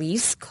UN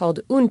police,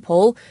 called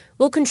UNPOL,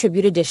 will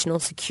contribute additional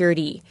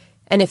security.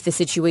 And if the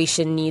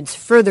situation needs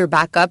further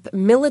backup,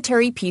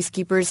 military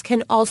peacekeepers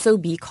can also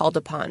be called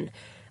upon.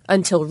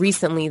 Until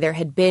recently, there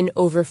had been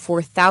over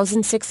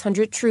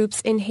 4,600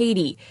 troops in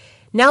Haiti.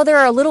 Now there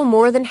are a little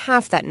more than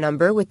half that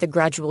number with the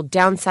gradual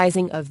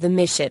downsizing of the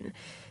mission.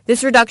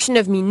 This reduction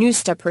of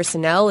MINUSTA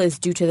personnel is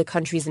due to the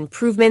country's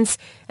improvements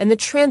and the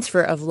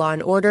transfer of law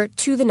and order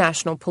to the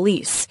national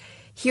police.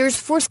 Here's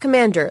Force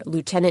Commander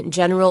Lieutenant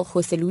General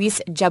José Luis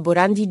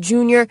Jaborandi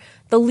Jr.,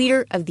 the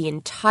leader of the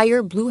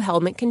entire Blue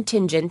Helmet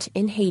contingent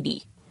in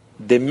Haiti.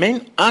 The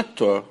main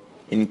actor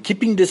in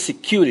keeping the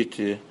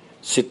security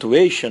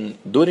situation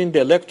during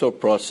the electoral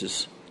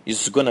process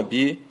is going to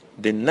be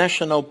the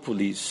national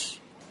police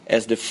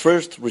as the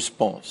first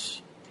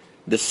response.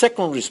 The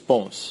second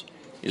response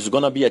is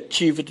going to be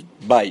achieved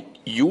by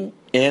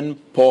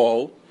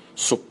UNPOL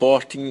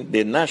supporting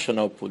the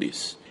national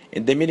police.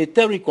 And the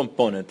military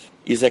component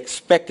is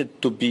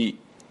expected to be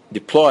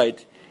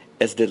deployed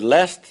as the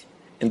last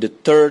and the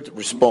third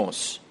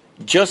response,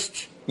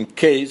 just in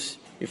case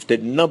if the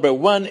number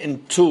 1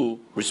 and 2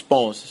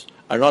 responses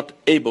are not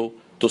able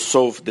to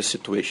solve the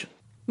situation.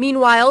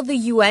 Meanwhile, the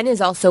UN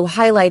is also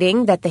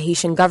highlighting that the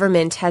Haitian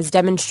government has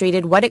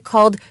demonstrated what it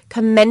called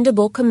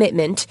commendable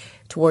commitment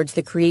towards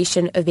the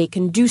creation of a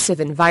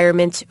conducive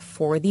environment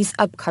for these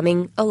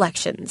upcoming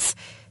elections.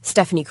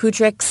 Stephanie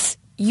Kutrix,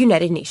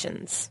 United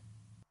Nations.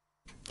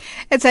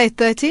 It's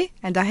 8:30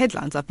 and our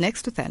headlines up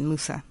next with Ann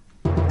Musa.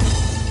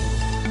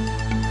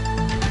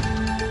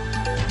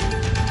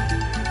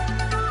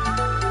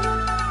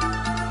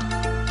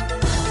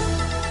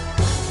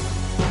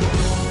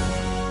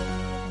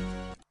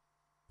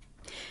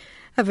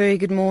 A very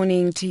good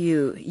morning to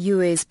you.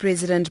 U.S.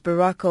 President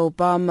Barack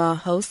Obama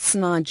hosts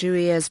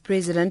Nigeria's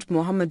President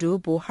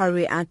Muhammadu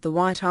Buhari at the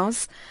White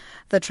House.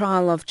 The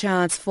trial of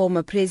Chad's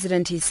former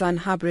president Hissène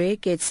Habré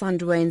gets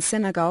underway in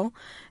Senegal,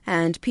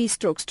 and peace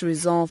talks to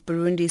resolve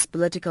Burundi's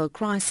political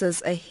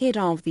crisis ahead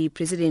of the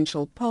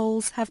presidential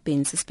polls have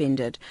been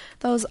suspended.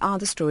 Those are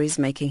the stories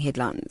making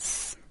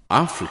headlines.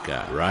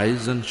 Africa,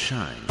 rise and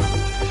shine.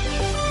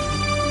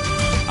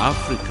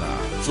 Africa,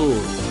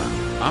 zorka.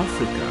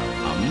 Africa,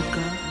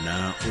 amka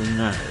na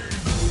ung'are.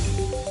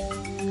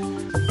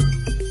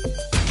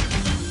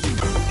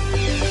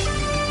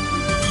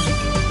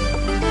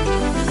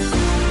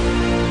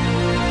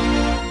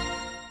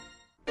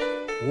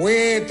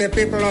 We, the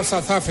people of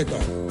South Africa,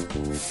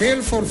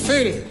 feel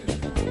fulfilled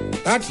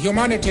that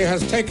humanity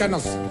has taken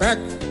us back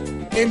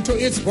into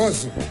its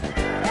bosom.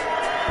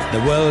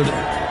 The world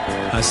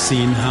has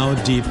seen how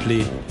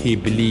deeply he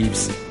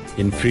believes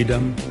in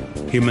freedom,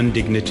 human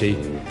dignity,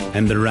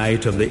 and the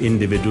right of the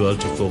individual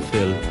to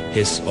fulfill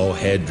his or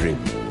her dream.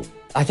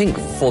 I think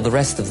for the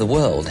rest of the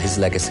world, his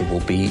legacy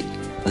will be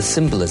the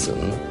symbolism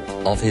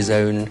of his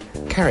own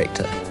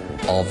character,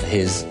 of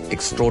his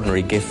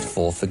extraordinary gift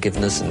for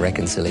forgiveness and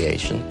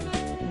reconciliation.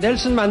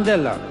 Nelson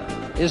Mandela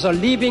is a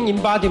living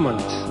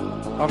embodiment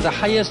of the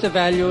highest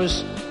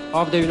values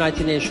of the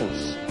United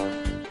Nations.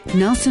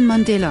 Nelson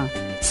Mandela,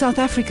 South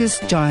Africa's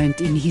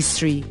giant in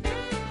history.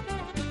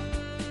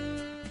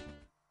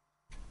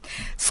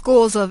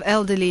 Scores of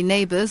elderly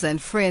neighbors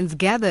and friends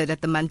gathered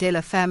at the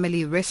Mandela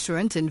Family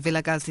Restaurant in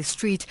Vilakazi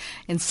Street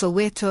in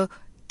Soweto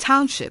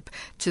Township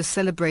to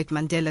celebrate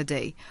Mandela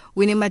Day.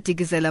 Winnie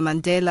Madikizela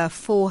Mandela,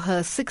 for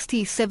her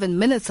 67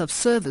 minutes of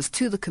service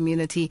to the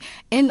community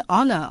in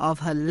honor of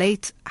her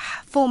late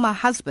former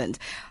husband,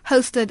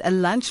 hosted a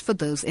lunch for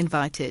those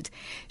invited.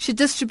 She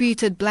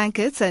distributed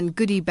blankets and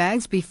goodie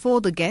bags before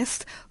the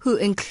guests, who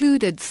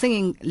included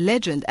singing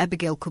legend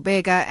Abigail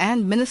Kubega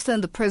and Minister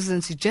in the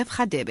Presidency Jeff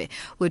Radebe,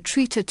 were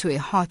treated to a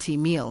hearty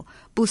meal.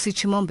 Busi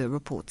Chimombe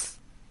reports.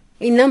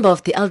 A number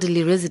of the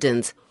elderly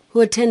residents who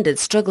attended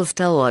struggle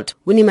stalwart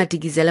Winnie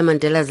Madikizela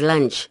Mandela's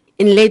lunch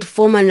in late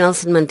former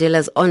Nelson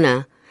Mandela's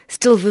honor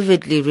still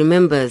vividly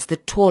remembers the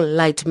tall,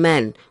 light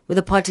man with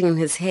a parting in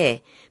his hair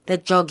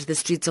that jogged the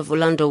streets of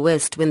Orlando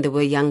West when they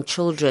were young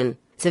children.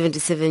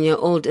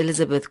 77-year-old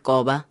Elizabeth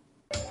Goba.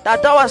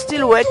 Tata was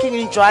still working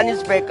in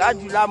Johannesburg,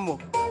 Adulamo.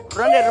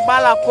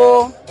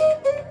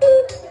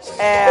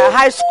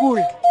 High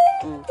school.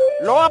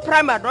 Lower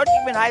primary, not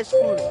even high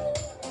school.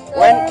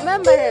 I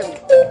remember him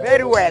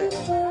very well.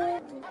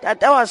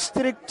 Tata was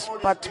strict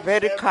but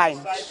very kind.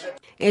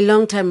 A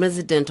long-time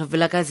resident of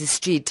Vilakazi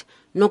Street,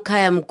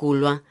 Nokaya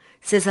Mgulwa,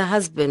 says her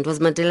husband was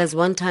Mandela's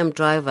one-time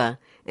driver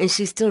and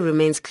she still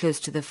remains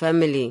close to the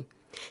family.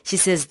 She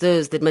says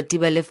those that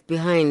Madiba left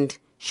behind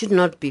should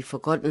not be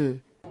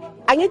forgotten.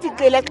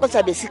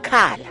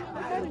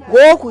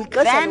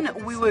 Then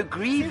we were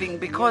grieving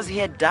because he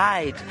had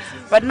died.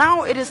 But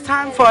now it is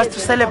time for us to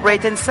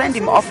celebrate and send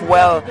him off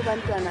well.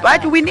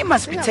 But Winnie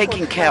must be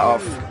taken care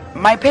of.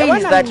 My pain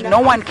is that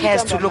no one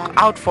cares to look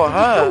out for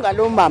her.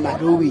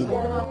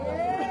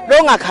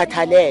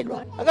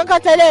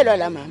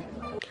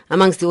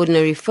 Amongst the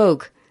ordinary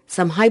folk,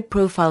 some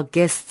high-profile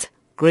guests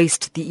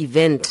graced the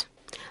event.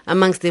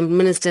 Amongst them,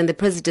 Minister in the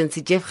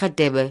Presidency Jeff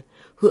Radebe,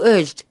 who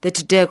urged that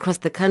today across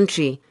the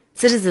country,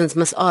 citizens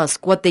must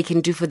ask what they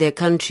can do for their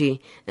country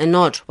and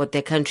not what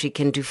their country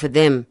can do for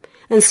them,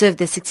 and served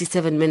their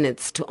 67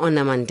 minutes to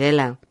honor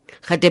Mandela.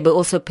 Radebe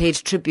also paid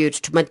tribute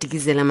to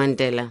Madikizela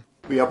Mandela.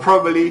 We are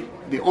probably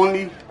the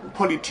only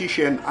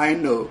politician I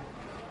know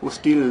who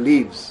still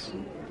lives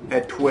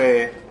at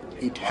where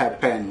it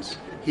happens,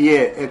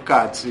 here at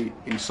Katsi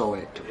in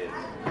Soweto.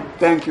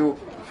 Thank you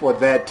for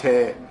that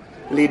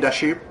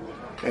leadership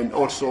and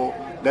also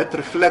that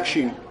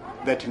reflection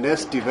that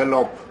let's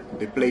develop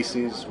the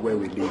places where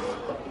we live.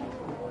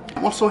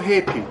 I'm also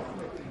happy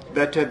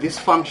that this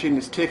function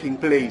is taking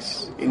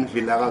place in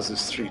Vilakazi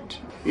Street.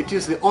 It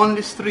is the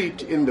only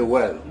street in the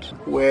world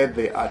where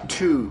there are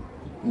two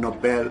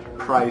Nobel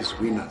Prize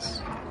winners,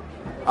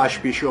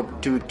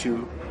 Archbishop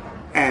Tutu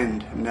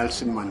and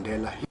Nelson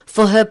Mandela.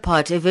 For her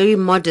part, a very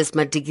modest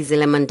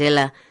Madikizela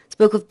Mandela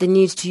spoke of the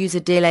need to use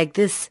a day like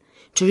this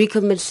to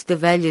recommit to the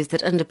values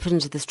that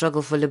underpinned the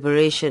struggle for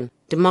liberation,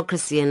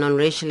 democracy and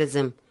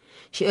non-racialism.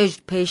 She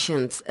urged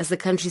patience as the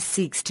country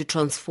seeks to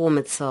transform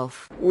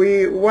itself.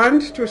 We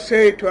want to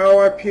say to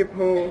our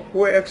people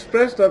who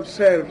express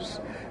themselves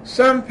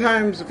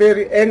sometimes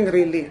very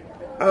angrily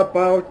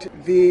about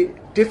the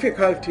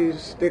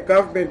difficulties the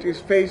government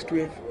is faced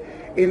with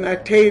in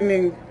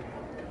attaining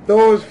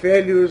those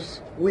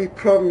values we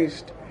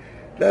promised,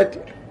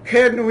 that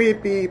can we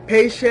be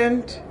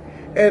patient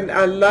and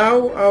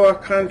allow our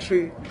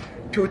country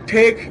to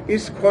take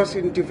its course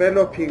in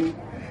developing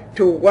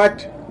to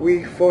what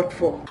we fought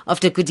for.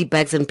 After goodie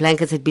bags and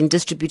blankets had been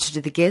distributed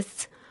to the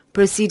guests,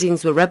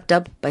 proceedings were wrapped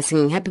up by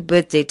singing happy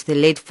birthday to the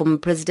late former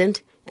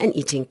president and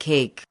eating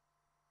cake.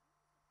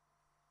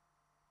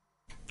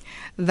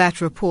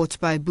 That report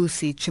by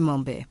Busi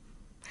Chimombe.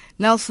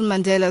 Nelson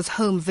Mandela's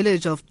home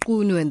village of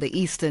Qunu in the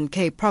Eastern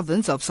Cape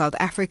province of South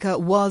Africa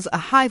was a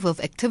hive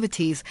of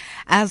activities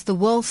as the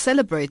world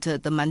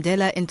celebrated the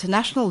Mandela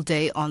International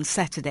Day on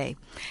Saturday.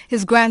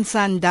 His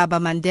grandson Daba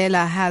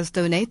Mandela has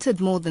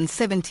donated more than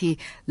 70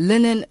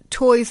 linen,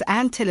 toys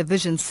and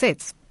television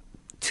sets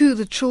to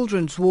the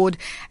children's ward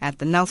at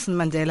the Nelson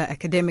Mandela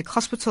Academic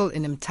Hospital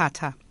in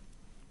Mthatha.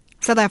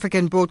 South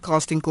African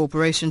Broadcasting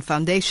Corporation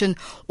Foundation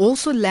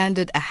also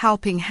lended a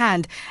helping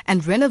hand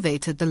and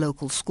renovated the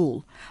local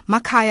school.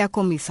 Makaya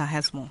Komisa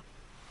has more.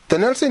 The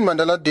Nelson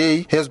Mandela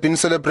Day has been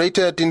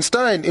celebrated in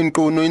style in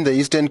Qunu in the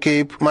Eastern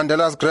Cape.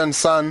 Mandela's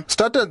grandson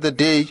started the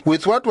day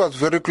with what was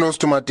very close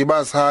to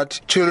Madiba's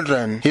heart,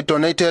 children. He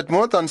donated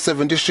more than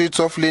 70 sheets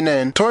of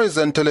linen, toys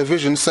and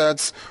television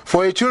sets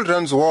for a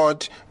children's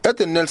ward at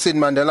the Nelson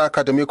Mandela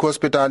Academic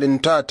Hospital in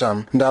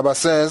Mthatha. Ndaba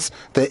says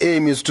the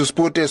aim is to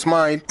put a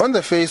smile on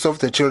the face of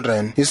the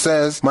children. He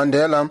says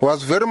Mandela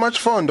was very much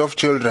fond of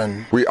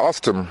children. We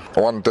asked him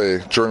one day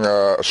during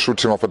a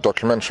shooting of a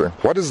documentary,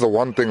 what is the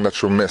one thing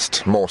that you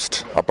missed most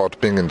about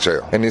being in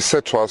jail? And he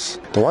said to us,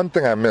 the one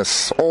thing I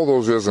miss all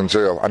those years in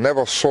jail, I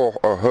never saw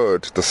or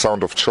heard the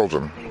sound of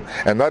children.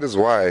 And that is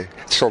why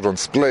children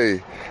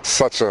play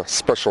such a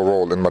special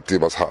role in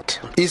Madiba's heart.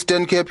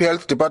 Eastern Cape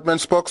Health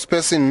Department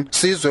spokesperson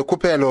Sizwe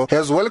Kupelo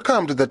has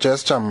welcomed the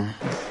gesture.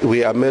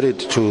 We are married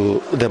to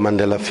the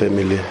Mandela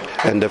family,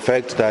 and the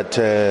fact that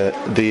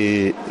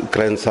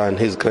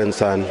his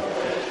grandson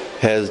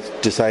has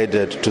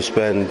decided to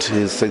spend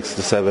his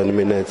 67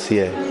 minutes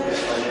here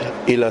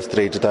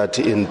illustrate that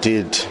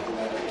indeed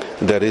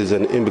there is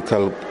an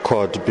umbilical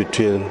cord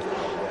between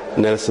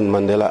Nelson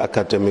Mandela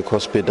Academic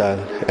Hospital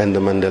and the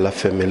Mandela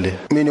family.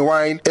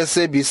 Meanwhile,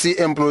 SABC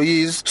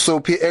employees,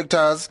 soapy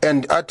actors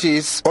and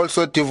artists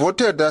also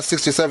devoted their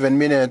 67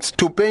 minutes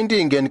to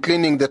painting and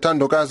cleaning the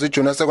Tandokazi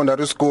Junior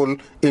Secondary School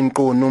in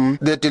Qunu.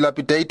 The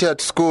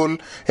dilapidated school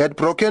had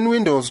broken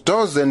windows,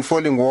 doors and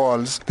falling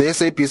walls. The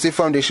SABC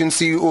Foundation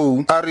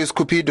CEO, Aris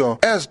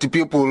Cupido, asked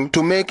people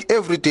to make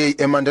every day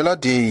a Mandela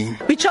Day.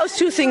 We chose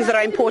two things that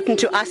are important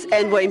to us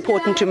and were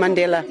important to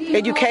Mandela: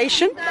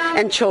 education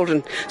and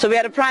children. So we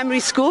had a primary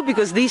school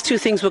because these two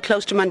things were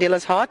close to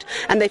Mandela's heart,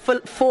 and they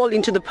fall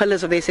into the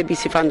pillars of the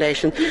SABC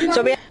Foundation.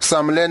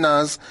 Some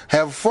learners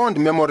have fond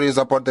memories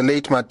about the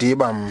late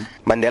Madiba.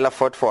 Mandela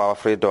fought for our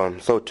freedom,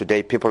 so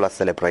today people are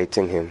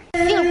celebrating him.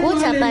 I feel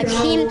good about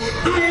him.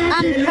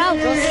 I'm proud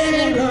of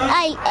him.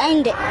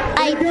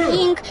 I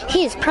think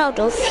he's proud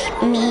of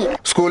me.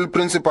 School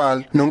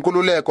principal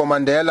Nonkululeko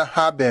Mandela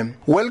Habe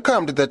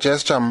welcomed the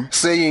gesture,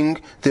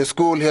 saying the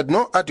school had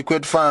no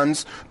adequate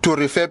funds to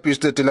refurbish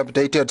the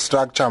dilapidated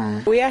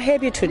structure. We are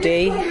happy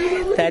today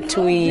that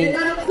we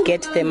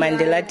get the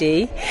Mandela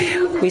Day.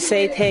 We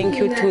say thank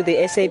you to the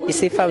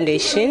SABC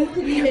Foundation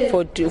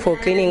for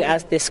cleaning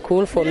us the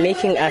school, for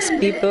making us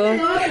people,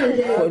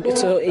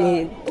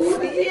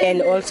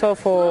 and also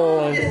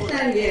for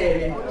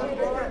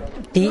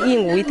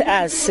being with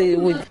us.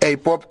 A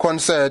pop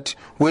concert,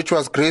 which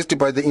was graced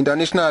by the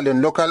international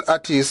and local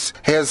artists,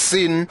 has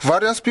seen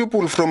various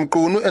people from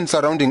Qunu and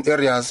surrounding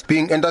areas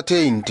being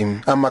entertained.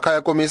 I'm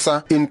Makaya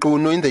Komisa in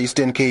Qunu in the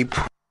Eastern Cape.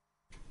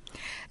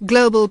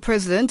 Global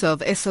President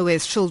of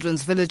SOS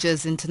Children's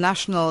Villages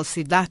International,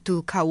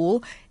 Sidatu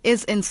Kawul,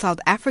 is in South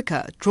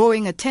Africa,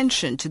 drawing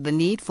attention to the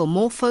need for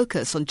more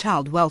focus on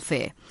child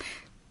welfare.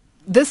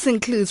 This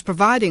includes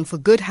providing for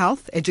good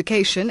health,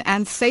 education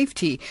and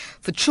safety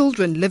for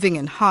children living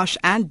in harsh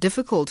and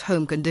difficult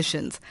home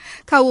conditions.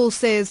 Kawul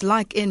says,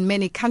 like in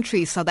many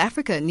countries, South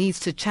Africa needs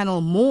to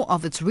channel more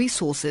of its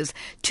resources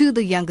to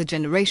the younger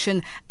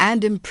generation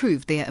and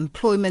improve their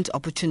employment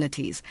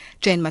opportunities.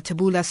 Jane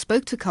Matabula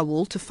spoke to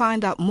Kawul to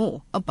find out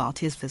more about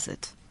his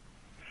visit.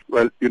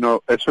 Well,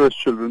 SOS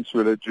Children's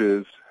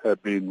Villages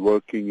have been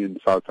working in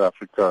South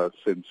Africa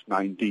since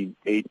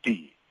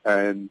 1980,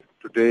 and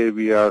today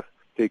we are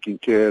taking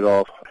care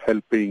of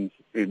helping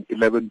in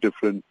 11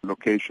 different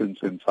locations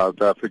in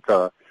South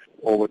Africa.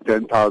 Over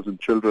 10,000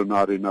 children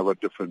are in our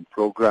different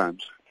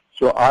programs.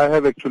 So I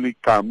have actually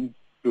come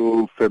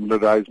to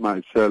familiarize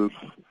myself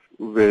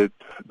with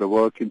the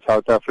work in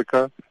South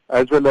Africa,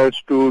 as well as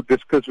to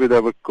discuss with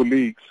our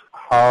colleagues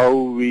how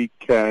we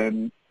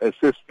can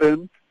assist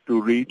them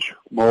to reach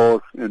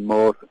more and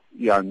more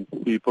young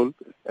people.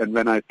 And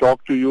when I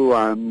talk to you,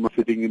 I'm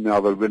sitting in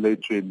our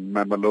village in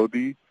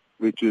Mamelodi,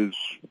 which has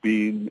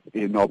been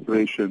in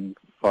operation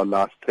for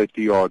last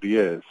 30-odd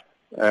years.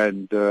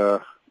 And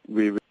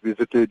we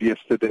visited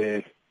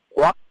yesterday,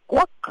 Kwak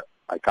Kwak.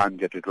 I can't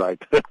get it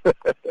right.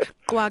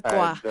 Kwak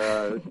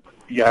Kwak.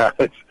 Yes.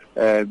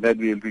 And then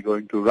we'll be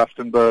going to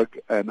Rustenburg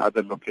and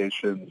other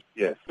locations.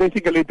 Yes.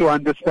 Basically to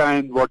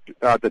understand what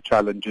are the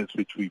challenges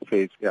which we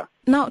face. Yeah.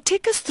 Now,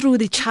 take us through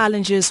the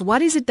challenges.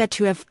 What is it that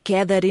you have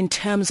gathered in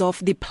terms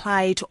of the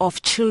plight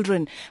of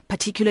children,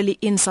 particularly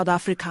in South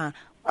Africa?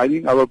 I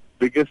think our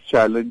biggest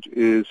challenge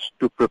is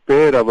to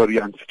prepare our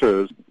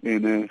youngsters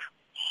in a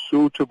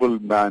suitable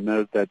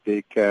manner that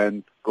they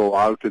can go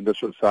out in the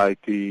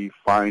society,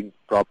 find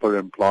proper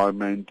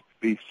employment,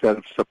 be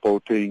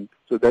self-supporting,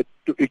 so that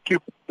to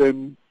equip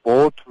them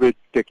both with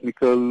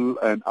technical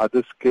and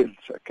other skills,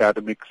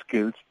 academic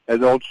skills,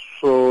 and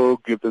also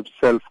give them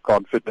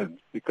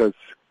self-confidence, because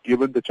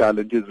given the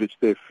challenges which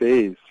they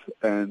face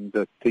and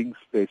the things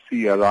they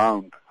see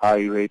around,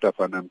 high rate of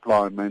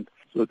unemployment,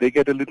 so they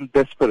get a little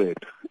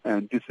desperate,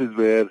 and this is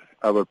where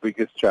our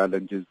biggest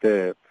challenge is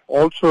there.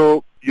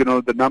 Also,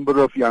 the number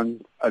of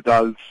young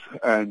adults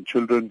and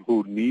children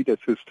who need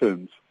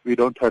assistance, we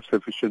don't have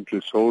sufficient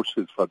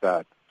resources for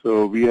that.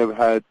 So we have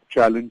had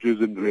challenges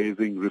in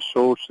raising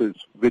resources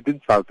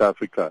within South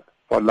Africa.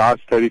 For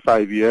last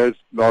 35 years,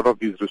 a lot of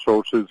these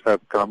resources have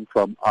come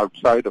from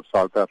outside of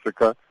South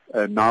Africa,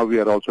 and now we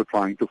are also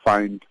trying to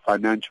find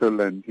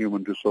financial and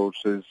human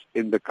resources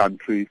in the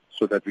country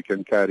so that we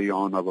can carry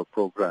on our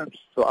programs.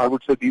 So I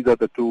would say these are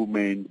the two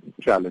main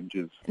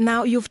challenges.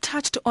 Now, you've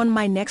touched on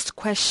my next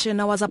question.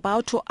 I was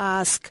about to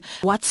ask,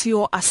 what's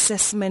your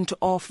assessment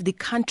of the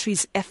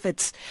country's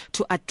efforts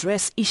to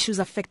address issues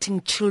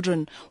affecting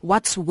children?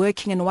 What's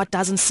working and what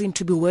doesn't seem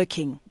to be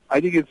working? I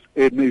think it's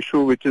an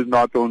issue which is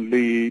not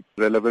only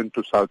relevant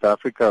to South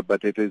Africa,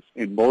 but it is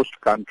in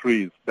most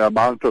countries. The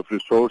amount of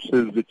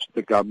resources which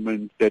the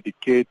government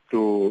dedicate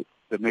to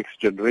the next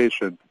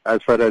generation,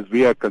 as far as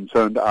we are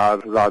concerned, are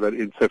rather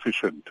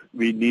insufficient.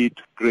 We need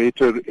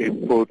greater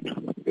input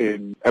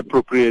in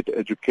appropriate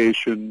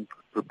education,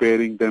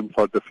 preparing them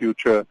for the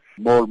future.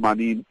 More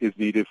money is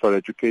needed for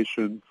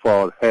education,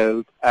 for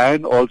health,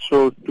 and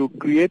also to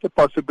create a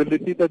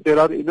possibility that there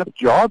are enough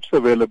jobs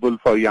available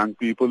for young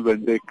people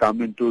when they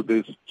come into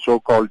this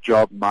so-called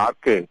job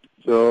market.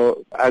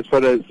 So as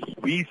far as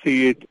we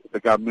see it, the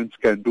governments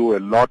can do a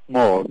lot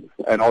more,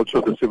 and also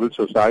the civil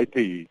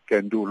society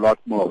can do a lot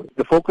more.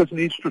 The focus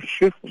needs to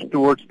shift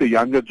towards the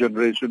younger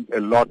generation a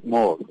lot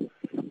more.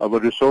 Our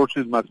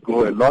resources must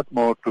go a lot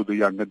more to the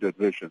younger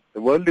generation.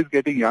 The world is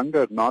getting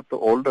younger, not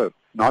older,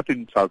 not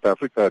in South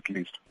Africa at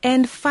least.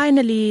 And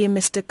finally,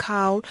 Mr.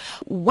 Cowell,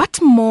 what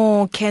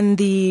more can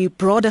the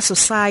broader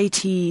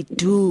society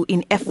do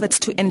in efforts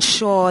to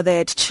ensure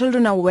that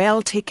children are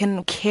well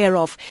taken care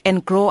of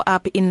and grow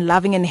up in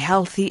loving and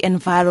healthy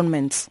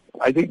environments?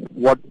 I think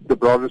what the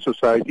broader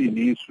society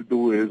needs to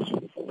do is,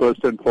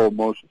 first and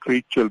foremost,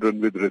 treat children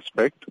with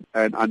respect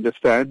and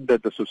understand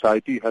that the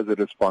society has a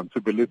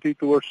responsibility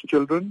towards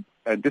children,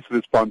 and this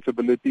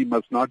responsibility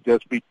must not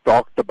just be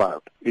talked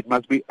about, it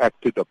must be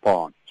acted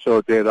upon.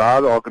 So there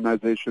are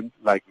organizations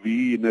like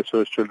we in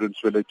SOS Children's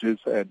Villages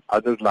and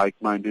other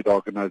like-minded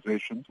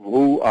organizations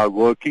who are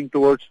working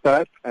towards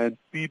that, and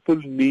people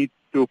need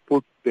to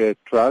put their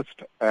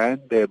trust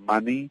and their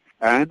money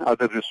and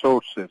other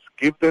resources.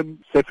 Give them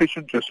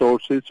sufficient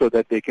resources so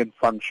that they can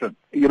function.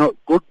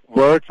 Good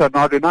words are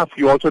not enough.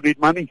 You also need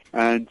money.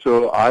 And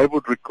so I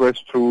would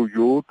request through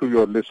you to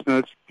your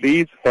listeners,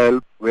 please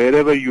help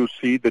wherever you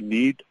see the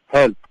need,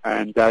 help.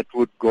 And that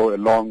would go a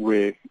long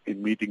way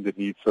in meeting the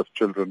needs of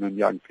children and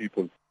young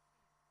people.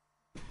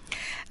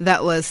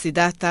 That was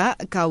Siddhartha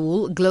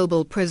Cowell,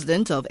 Global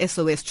President of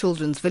SOS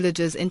Children's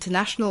Villages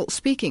International,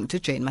 speaking to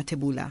Jane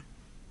Matebula.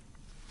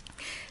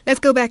 Let's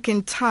go back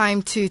in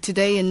time to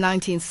today in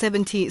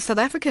 1970. South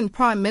African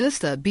Prime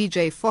Minister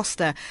B.J.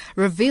 Vorster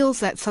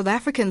reveals that South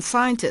African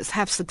scientists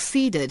have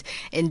succeeded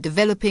in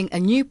developing a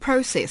new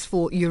process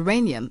for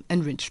uranium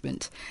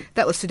enrichment.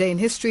 That was Today in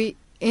History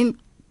in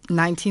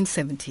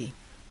 1970.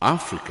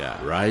 Africa,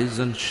 rise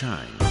and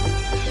shine.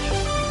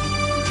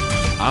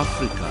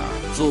 Africa,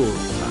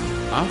 zorka.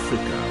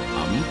 Africa,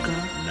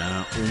 amka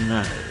na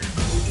ung'are.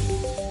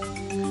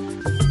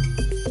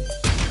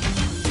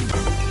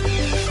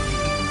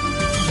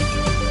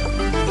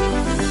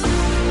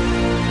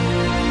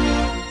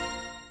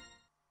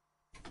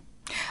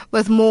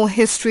 With more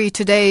history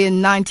today,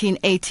 in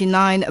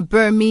 1989,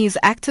 Burmese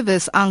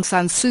activist Aung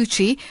San Suu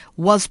Kyi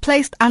was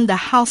placed under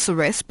house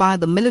arrest by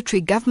the military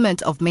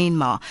government of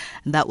Myanmar.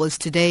 And that was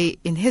Today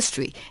in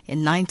History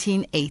in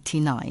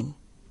 1989.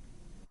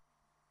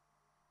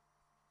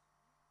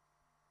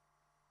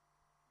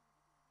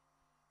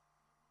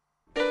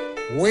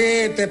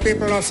 We, the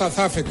people of South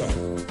Africa,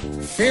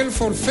 feel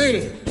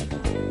fulfilled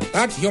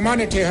that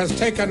humanity has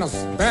taken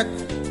us back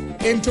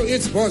into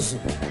its bosom.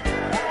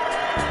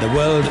 The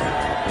world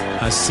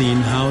has seen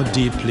how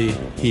deeply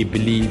he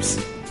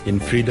believes in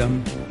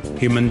freedom,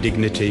 human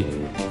dignity,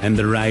 and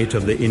the right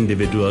of the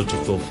individual to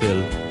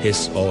fulfill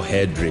his or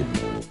her dream.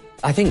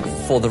 I think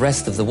for the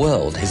rest of the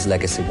world, his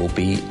legacy will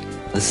be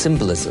the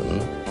symbolism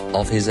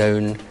of his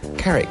own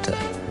character,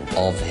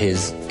 of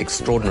his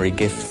extraordinary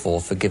gift for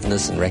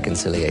forgiveness and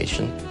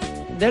reconciliation.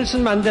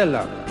 Nelson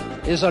Mandela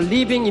is a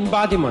living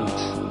embodiment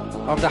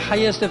of the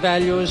highest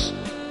values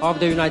of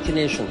the United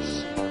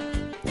Nations.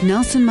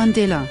 Nelson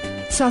Mandela,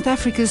 South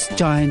Africa's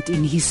giant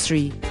in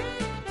history.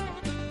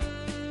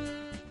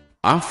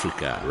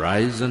 Africa,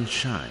 rise and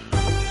shine.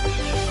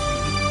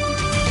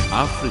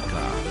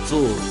 Africa,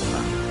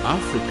 zorka.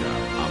 Africa,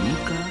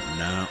 amka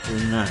na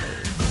ung'are.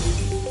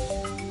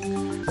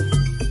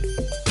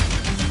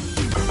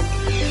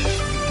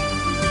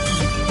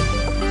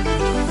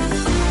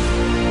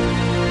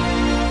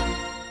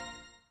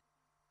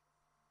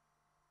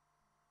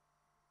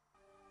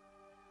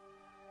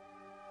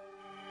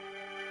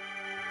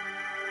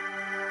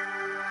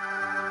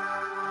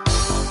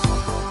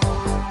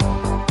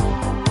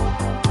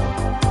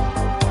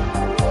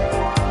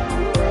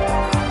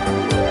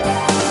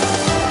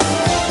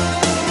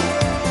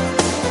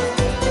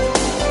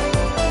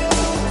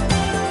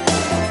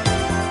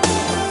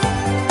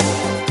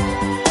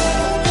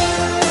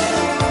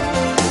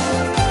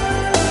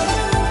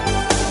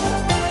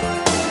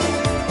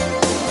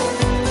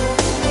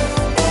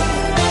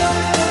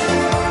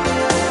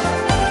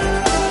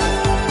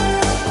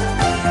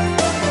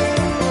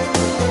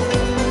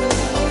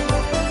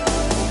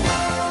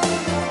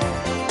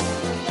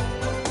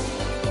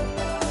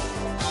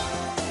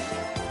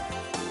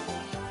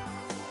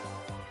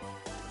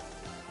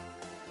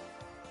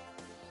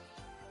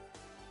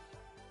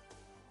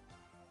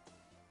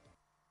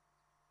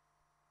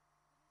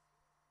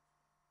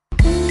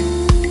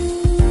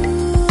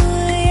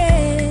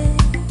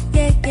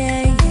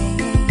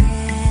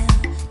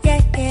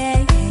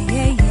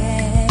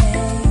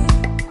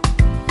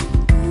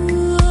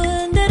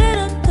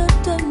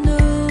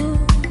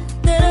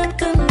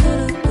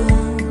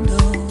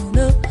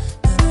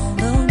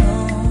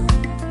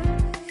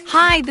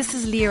 Hi, this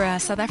is Lyra,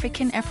 South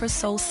African Afro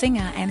Soul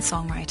singer and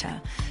songwriter.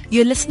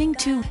 You're listening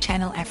to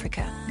Channel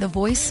Africa, the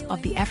voice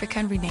of the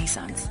African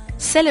Renaissance,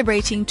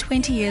 celebrating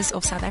 20 years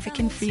of South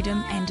African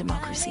freedom and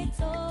democracy.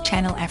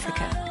 Channel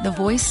Africa, the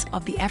voice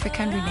of the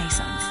African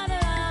Renaissance.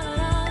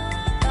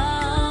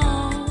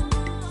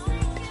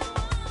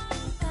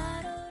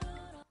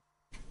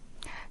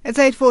 It's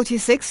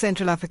 8:46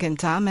 Central African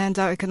Time and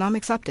our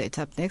economics update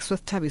up next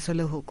with Thabiso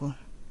Lehuku.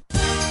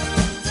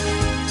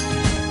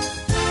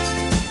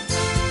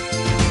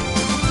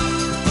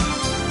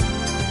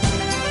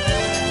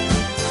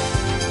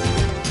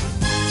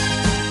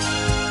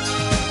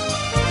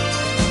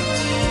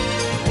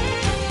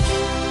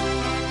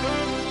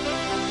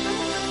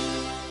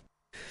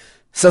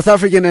 South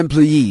African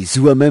employees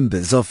who are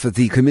members of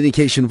the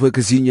Communication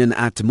Workers Union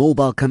at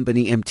mobile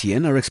company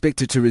MTN are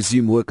expected to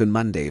resume work on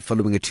Monday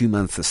following a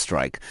 2-month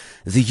strike.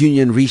 The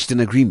union reached an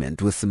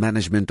agreement with the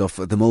management of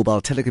the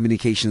mobile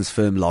telecommunications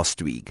firm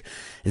last week.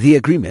 The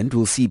agreement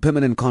will see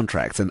permanent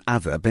contracts and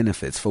other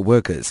benefits for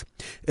workers.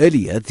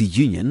 Earlier, the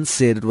union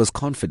said it was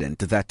confident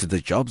that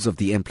the jobs of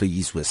the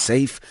employees were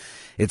safe.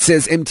 It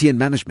says MTN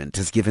management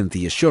has given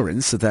the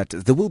assurance that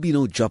there will be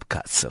no job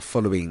cuts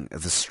following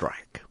the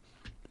strike.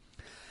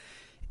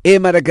 Air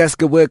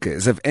Madagascar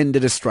workers have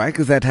ended a strike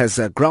that has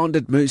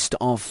grounded most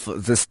of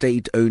the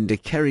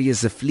state-owned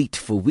carrier's fleet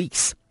for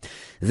weeks.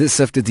 This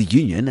after the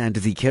union and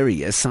the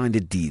carrier signed a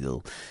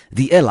deal.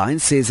 The airline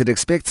says it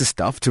expects the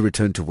staff to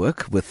return to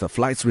work, with the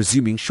flights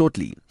resuming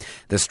shortly.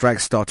 The strike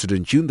started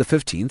on June the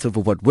 15th over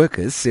what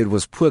workers said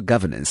was poor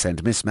governance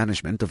and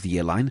mismanagement of the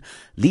airline,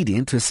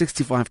 leading to a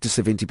 65 to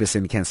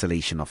 70%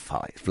 cancellation of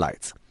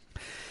flights.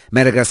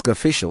 Madagascar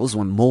officials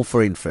want more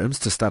foreign firms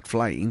to start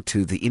flying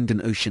to the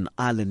Indian Ocean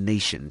island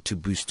nation to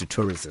boost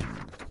tourism.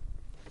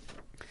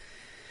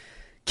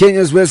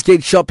 Kenya's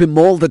Westgate shopping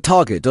mall, the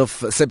target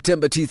of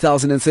September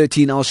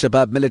 2013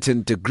 Al-Shabaab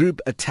militant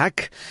group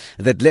attack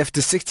that left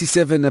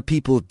 67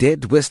 people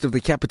dead west of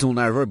the capital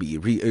Nairobi,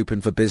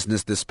 reopened for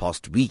business this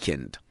past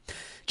weekend.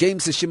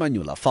 James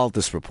Shimanyula filed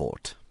this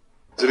report.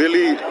 It's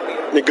really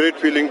a great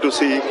feeling to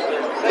see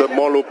the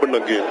mall open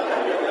again.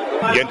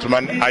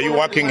 Gentlemen, are you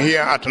working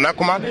here at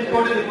Nakumatt?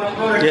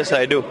 Yes,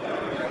 I do.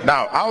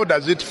 Now, how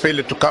does it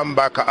feel to come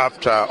back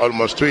after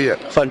almost 2 years?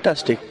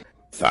 Fantastic.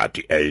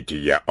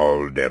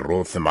 38-year-old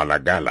Ruth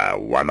Malagala,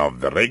 one of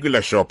the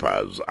regular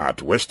shoppers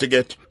at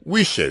Westgate,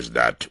 wishes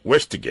that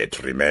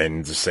Westgate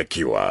remains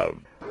secure.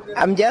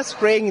 I'm just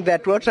praying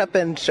that what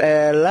happened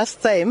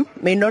last time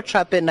may not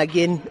happen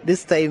again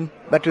this time,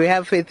 but we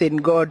have faith in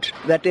God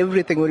that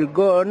everything will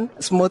go on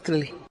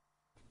smoothly.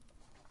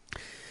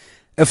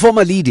 A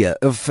former leader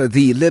of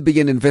the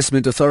Libyan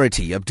Investment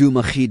Authority, Abdul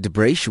Majid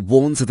Braish,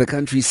 warns that the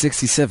country's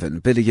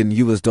 $67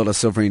 billion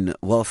sovereign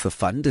wealth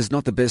fund is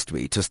not the best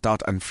way to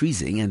start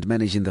unfreezing and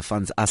managing the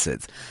fund's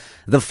assets.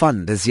 The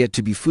fund has yet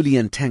to be fully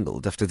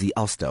untangled after the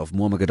ouster of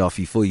Muammar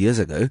Gaddafi 4 years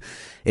ago.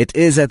 It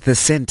is at the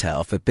center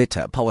of a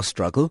bitter power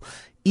struggle,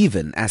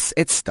 even as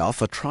its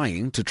staff are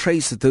trying to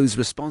trace those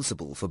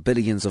responsible for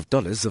billions of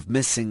dollars of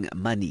missing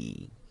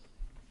money.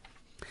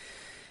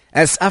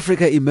 As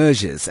Africa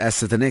emerges as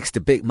the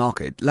next big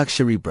market,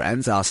 luxury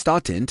brands are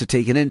starting to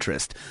take an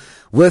interest.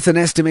 Worth an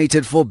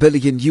estimated $4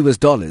 billion,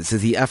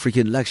 the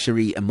African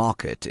luxury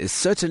market is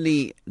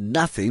certainly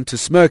nothing to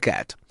smirk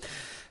at.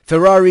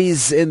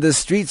 Ferraris in the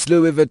streets,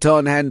 Louis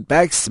Vuitton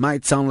handbags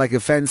might sound like a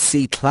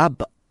fancy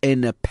club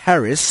in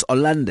Paris or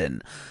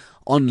London.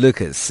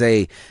 Onlookers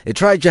say,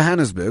 try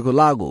Johannesburg or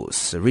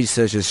Lagos.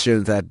 Research has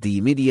shown that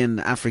the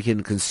median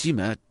African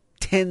consumer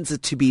tends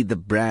to be the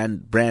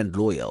brand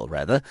loyal,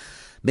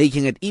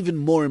 making it even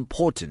more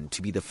important to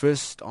be the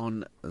first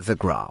on the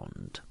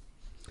ground.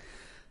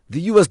 The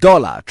US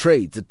dollar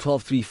trades at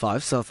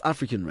 12.35 South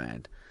African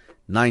rand,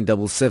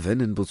 9.77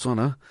 in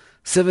Botswana,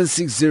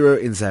 7.60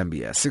 in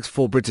Zambia,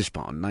 6.4 British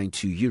pound,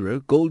 9.2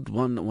 euro, gold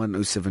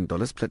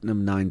 $1,107,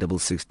 platinum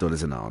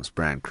 $9.66 an ounce,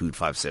 Brent crude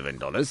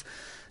 $57,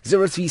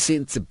 03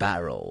 cents a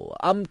barrel.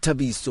 I'm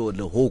Tabiso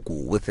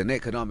Lehoku with an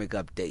economic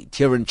update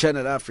here in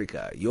Channel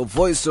Africa, your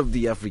voice of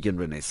the African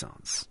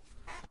Renaissance.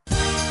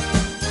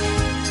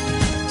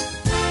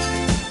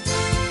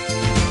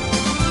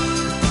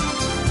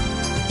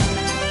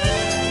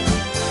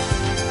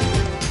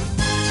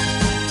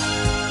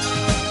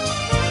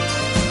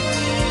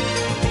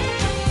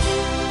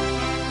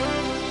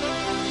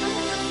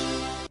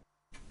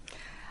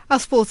 Our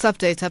sports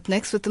update up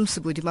next with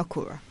Msubudi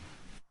Makura.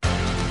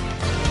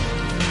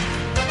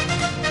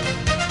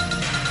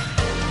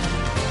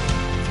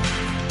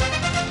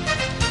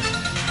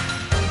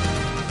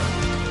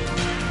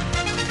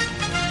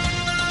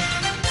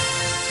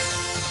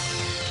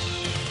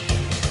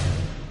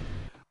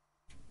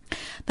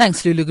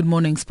 Thanks, Lulu. Good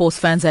morning, sports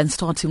fans. And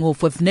starting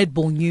off with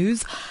netball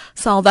news,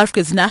 South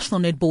Africa's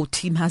national netball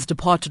team has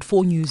departed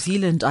for New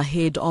Zealand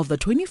ahead of the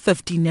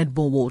 2015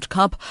 Netball World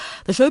Cup.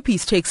 The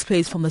showpiece takes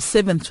place from the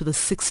 7th to the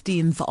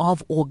 16th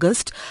of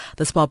August.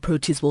 The Spar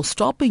Proteas will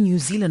stop in New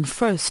Zealand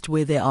first,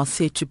 where they are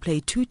set to play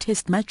 2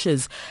 test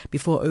matches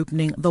before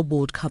opening the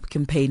World Cup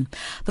campaign.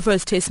 The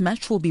first test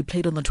match will be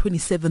played on the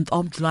 27th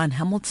of July in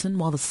Hamilton,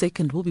 while the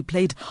second will be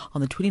played on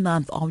the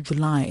 29th of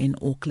July in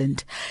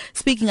Auckland.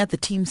 Speaking at the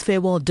team's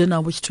farewell dinner,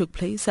 which took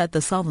place at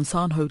the Southern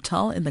Sound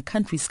Hotel in the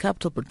country's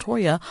capital,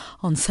 Pretoria,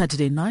 on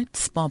Saturday night,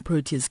 Spar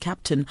Proteas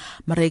captain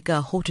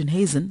Mareka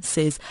Hortenhazen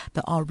says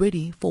they are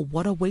ready for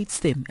what awaits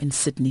them in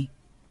Sydney.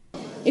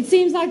 It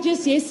seems like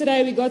just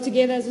yesterday we got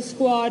together as a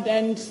squad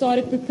and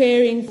started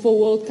preparing for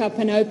World Cup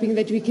and hoping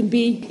that we can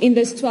be in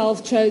this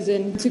 12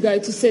 chosen to go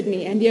to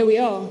Sydney. And here we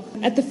are,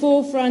 at the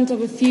forefront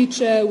of a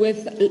future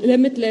with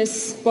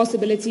limitless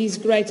possibilities,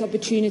 great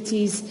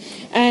opportunities,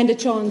 and a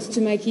chance to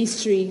make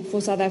history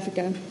for South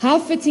Africa. How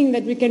fitting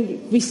that we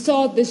can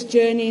restart this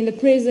journey in the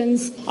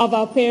presence of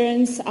our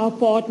parents, our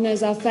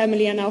partners, our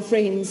family, and our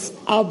friends,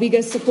 our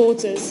biggest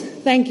supporters.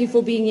 Thank you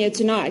for being here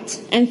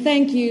tonight. And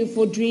thank you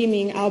for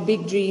dreaming our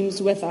big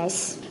dreams with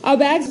us. Our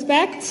bags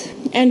packed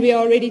and we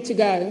are ready to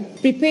go,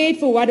 prepared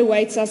for what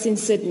awaits us in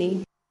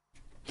Sydney.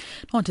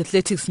 On to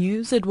athletics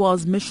news, it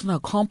was mission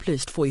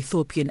accomplished for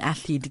Ethiopian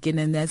athlete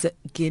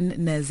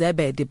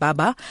Genezebe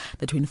Dibaba.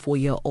 The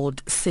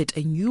 24-year-old set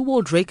a new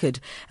world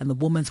record in the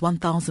women's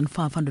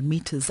 1,500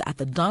 meters at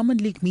the Diamond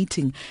League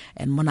meeting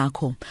in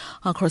Monaco.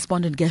 Our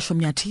correspondent Gesho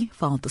Myati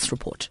found this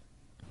report.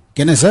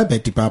 Genezebe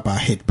Dibaba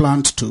had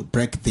planned to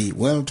break the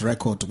world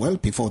record well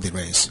before the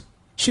race.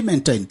 She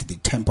maintained the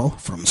tempo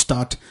from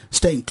start,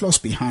 staying close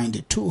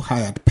behind 2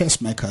 hired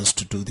pacemakers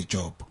to do the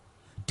job.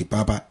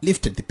 Dibaba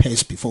lifted the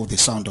pace before the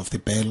sound of the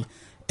bell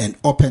and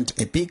opened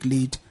a big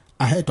lead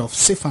ahead of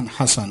Sifan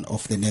Hassan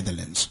of the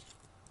Netherlands.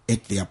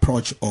 At the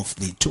approach of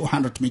the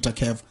 200-meter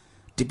curve,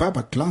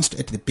 Dibaba glanced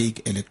at the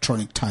big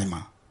electronic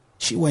timer.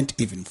 She went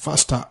even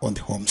faster on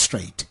the home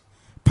straight.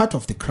 Part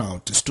of the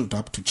crowd stood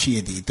up to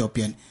cheer the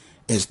Ethiopian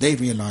as they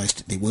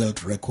realized the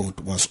world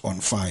record was on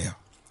fire.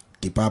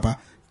 Dibaba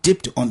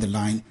dipped on the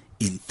line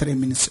in 3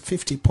 minutes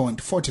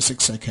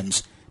 50.46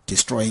 seconds,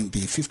 destroying the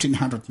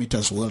 1,500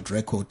 meters world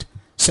record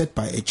set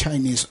by a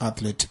Chinese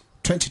athlete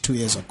 22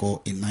 years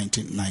ago in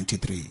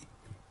 1993.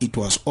 It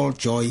was all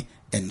joy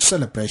and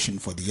celebration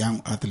for the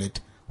young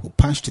athlete who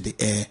punched the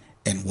air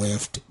and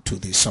waved to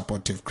the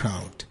supportive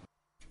crowd.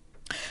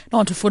 Now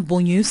on to football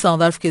news.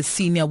 South Africa's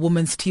senior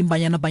women's team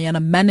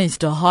Banyana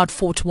managed a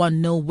hard-fought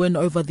 1-0 win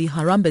over the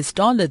Harambee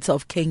Starlets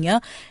of Kenya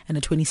in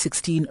the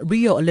 2016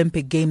 Rio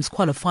Olympic Games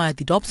qualifier at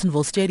the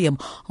Dobsonville Stadium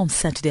on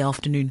Saturday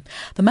afternoon.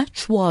 The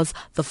match was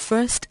the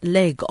first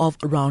leg of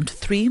round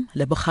 3.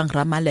 Lebogang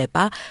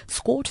Ramalepa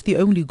scored the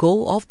only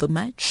goal of the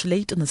match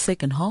late in the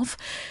second half.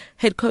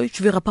 Head coach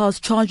Virapao's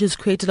Chargers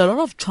created a lot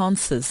of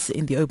chances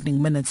in the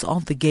opening minutes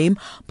of the game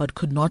but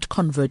could not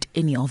convert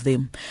any of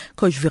them.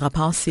 Coach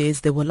Virapao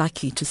says they were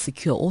lucky to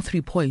secure all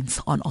 3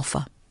 points on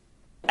offer.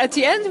 At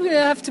the end, we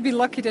have to be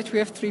lucky that we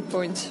have 3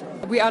 points.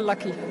 We are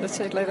lucky, let's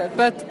say it like that.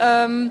 But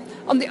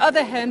on the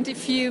other hand,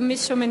 if you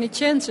miss so many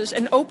chances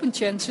and open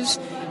chances,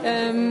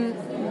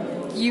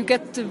 you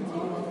get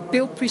the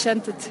Bill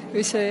presented,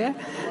 we say, yeah?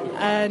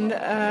 And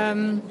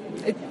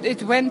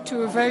it went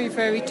to a very,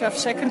 very tough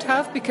second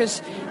half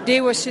because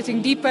they were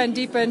sitting deeper and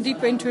deeper and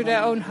deeper into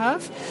their own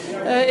half.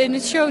 And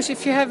it shows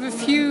if you have a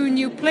few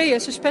new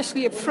players,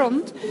 especially up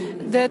front,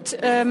 that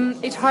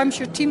it harms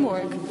your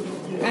teamwork.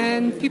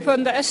 And people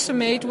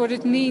underestimate what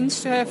it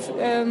means to have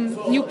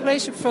new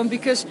players up front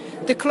because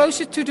the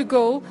closer to the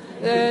goal,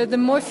 the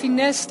more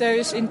finesse there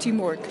is in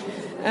teamwork.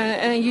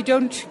 And you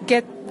don't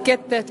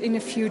get that in a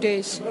few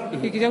days.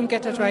 You don't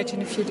get that right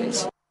in a few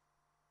days.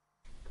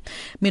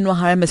 Meanwhile,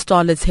 Harambee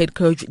Starlets head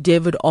coach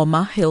David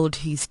Oma hailed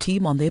his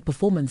team on their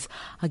performance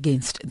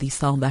against the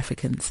South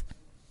Africans.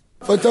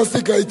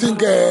 Fantastic. I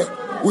think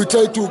we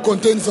tried to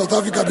contain South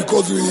Africa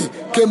because we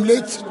came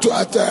late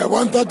at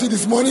 1:30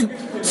 this morning.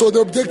 So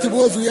the objective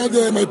was we had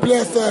my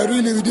players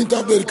really we didn't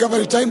have the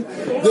recovery time.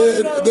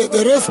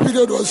 The rest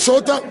period was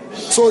shorter,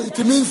 so it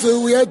means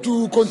we had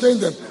to contain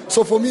them.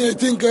 So for me, I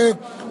think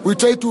we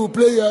tried to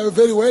play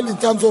very well in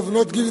terms of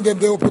not giving them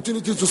the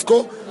opportunity to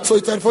score. So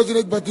it's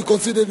unfortunate, but we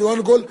conceded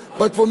one goal.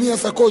 But for me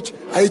as a coach,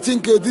 I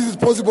think this is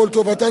possible to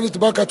overturn it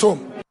back at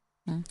home.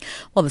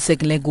 Well, the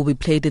second leg will be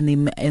played in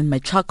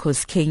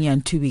Machakos, Kenya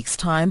in 2 weeks'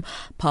 time.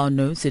 Power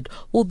knows it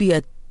will be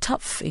a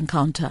tough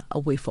encounter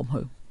away from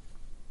home.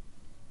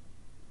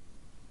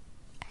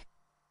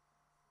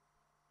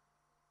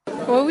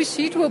 Well, we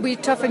see it will be a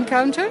tough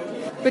encounter,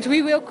 but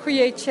we will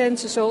create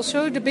chances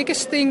also. The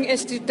biggest thing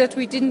is that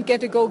we didn't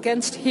get a goal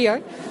against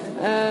here.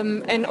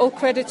 And all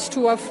credits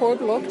to our forward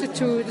block, the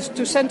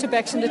two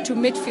centre-backs and the two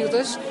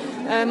midfielders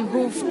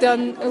who've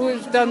done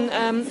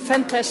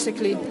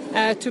fantastically.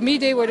 To me,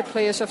 they were the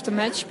players of the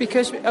match.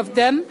 Because of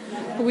them,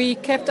 we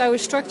kept our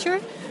structure.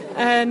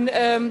 And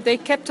they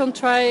kept on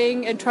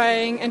trying and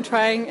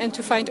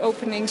to find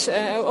openings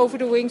over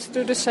the wings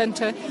to the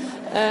centre.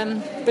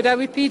 But I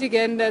repeat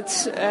again that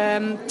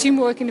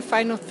teamwork in the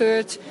final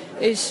third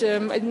needs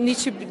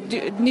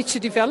to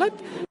develop.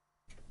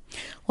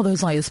 Well,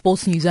 those are your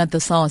sports news at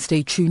this hour.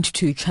 Stay tuned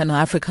to Channel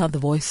Africa, the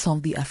voice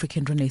of the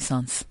African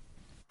Renaissance.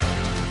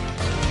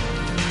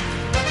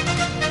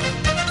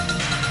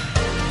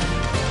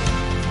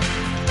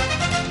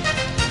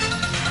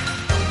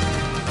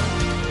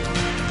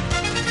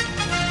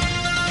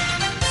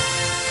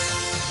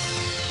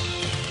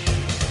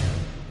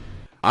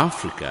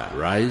 Africa,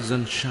 rise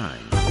and shine.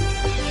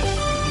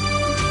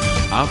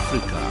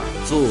 Africa,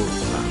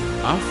 zorka.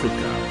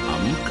 Africa,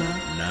 amka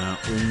na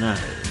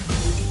ung'are.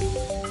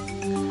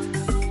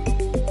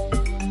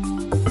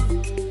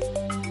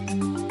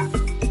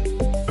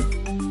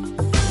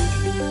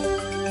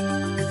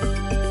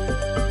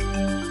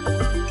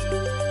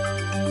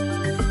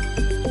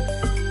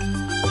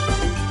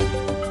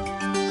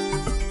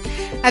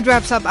 That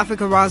wraps up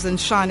Africa Rise and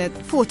Shine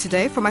for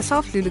today. For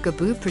myself, Lulu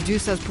Gabu,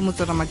 producers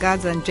Pumuzo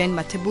Ramagaza and Jane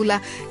Matebula,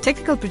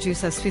 technical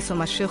producers Fiso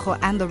Mashiko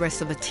and the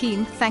rest of the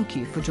team, thank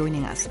you for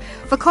joining us.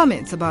 For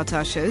comments about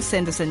our show,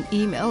 send us an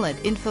email at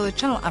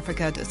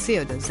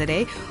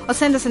info@channelafrica.co.za or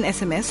send us an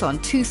SMS on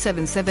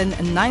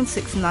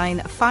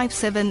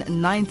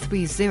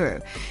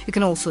 277-969-57930. You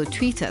can also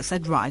tweet us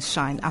at Rise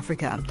Shine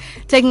Africa.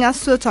 Taking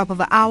us to the top of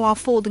the hour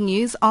for the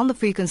news on the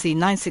frequency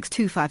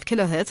 9625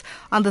 kHz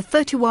on the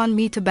 31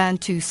 meter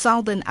band to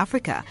Southern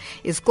Africa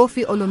is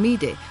Kofi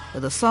Olomide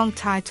with a song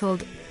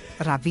titled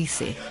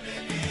Ravise.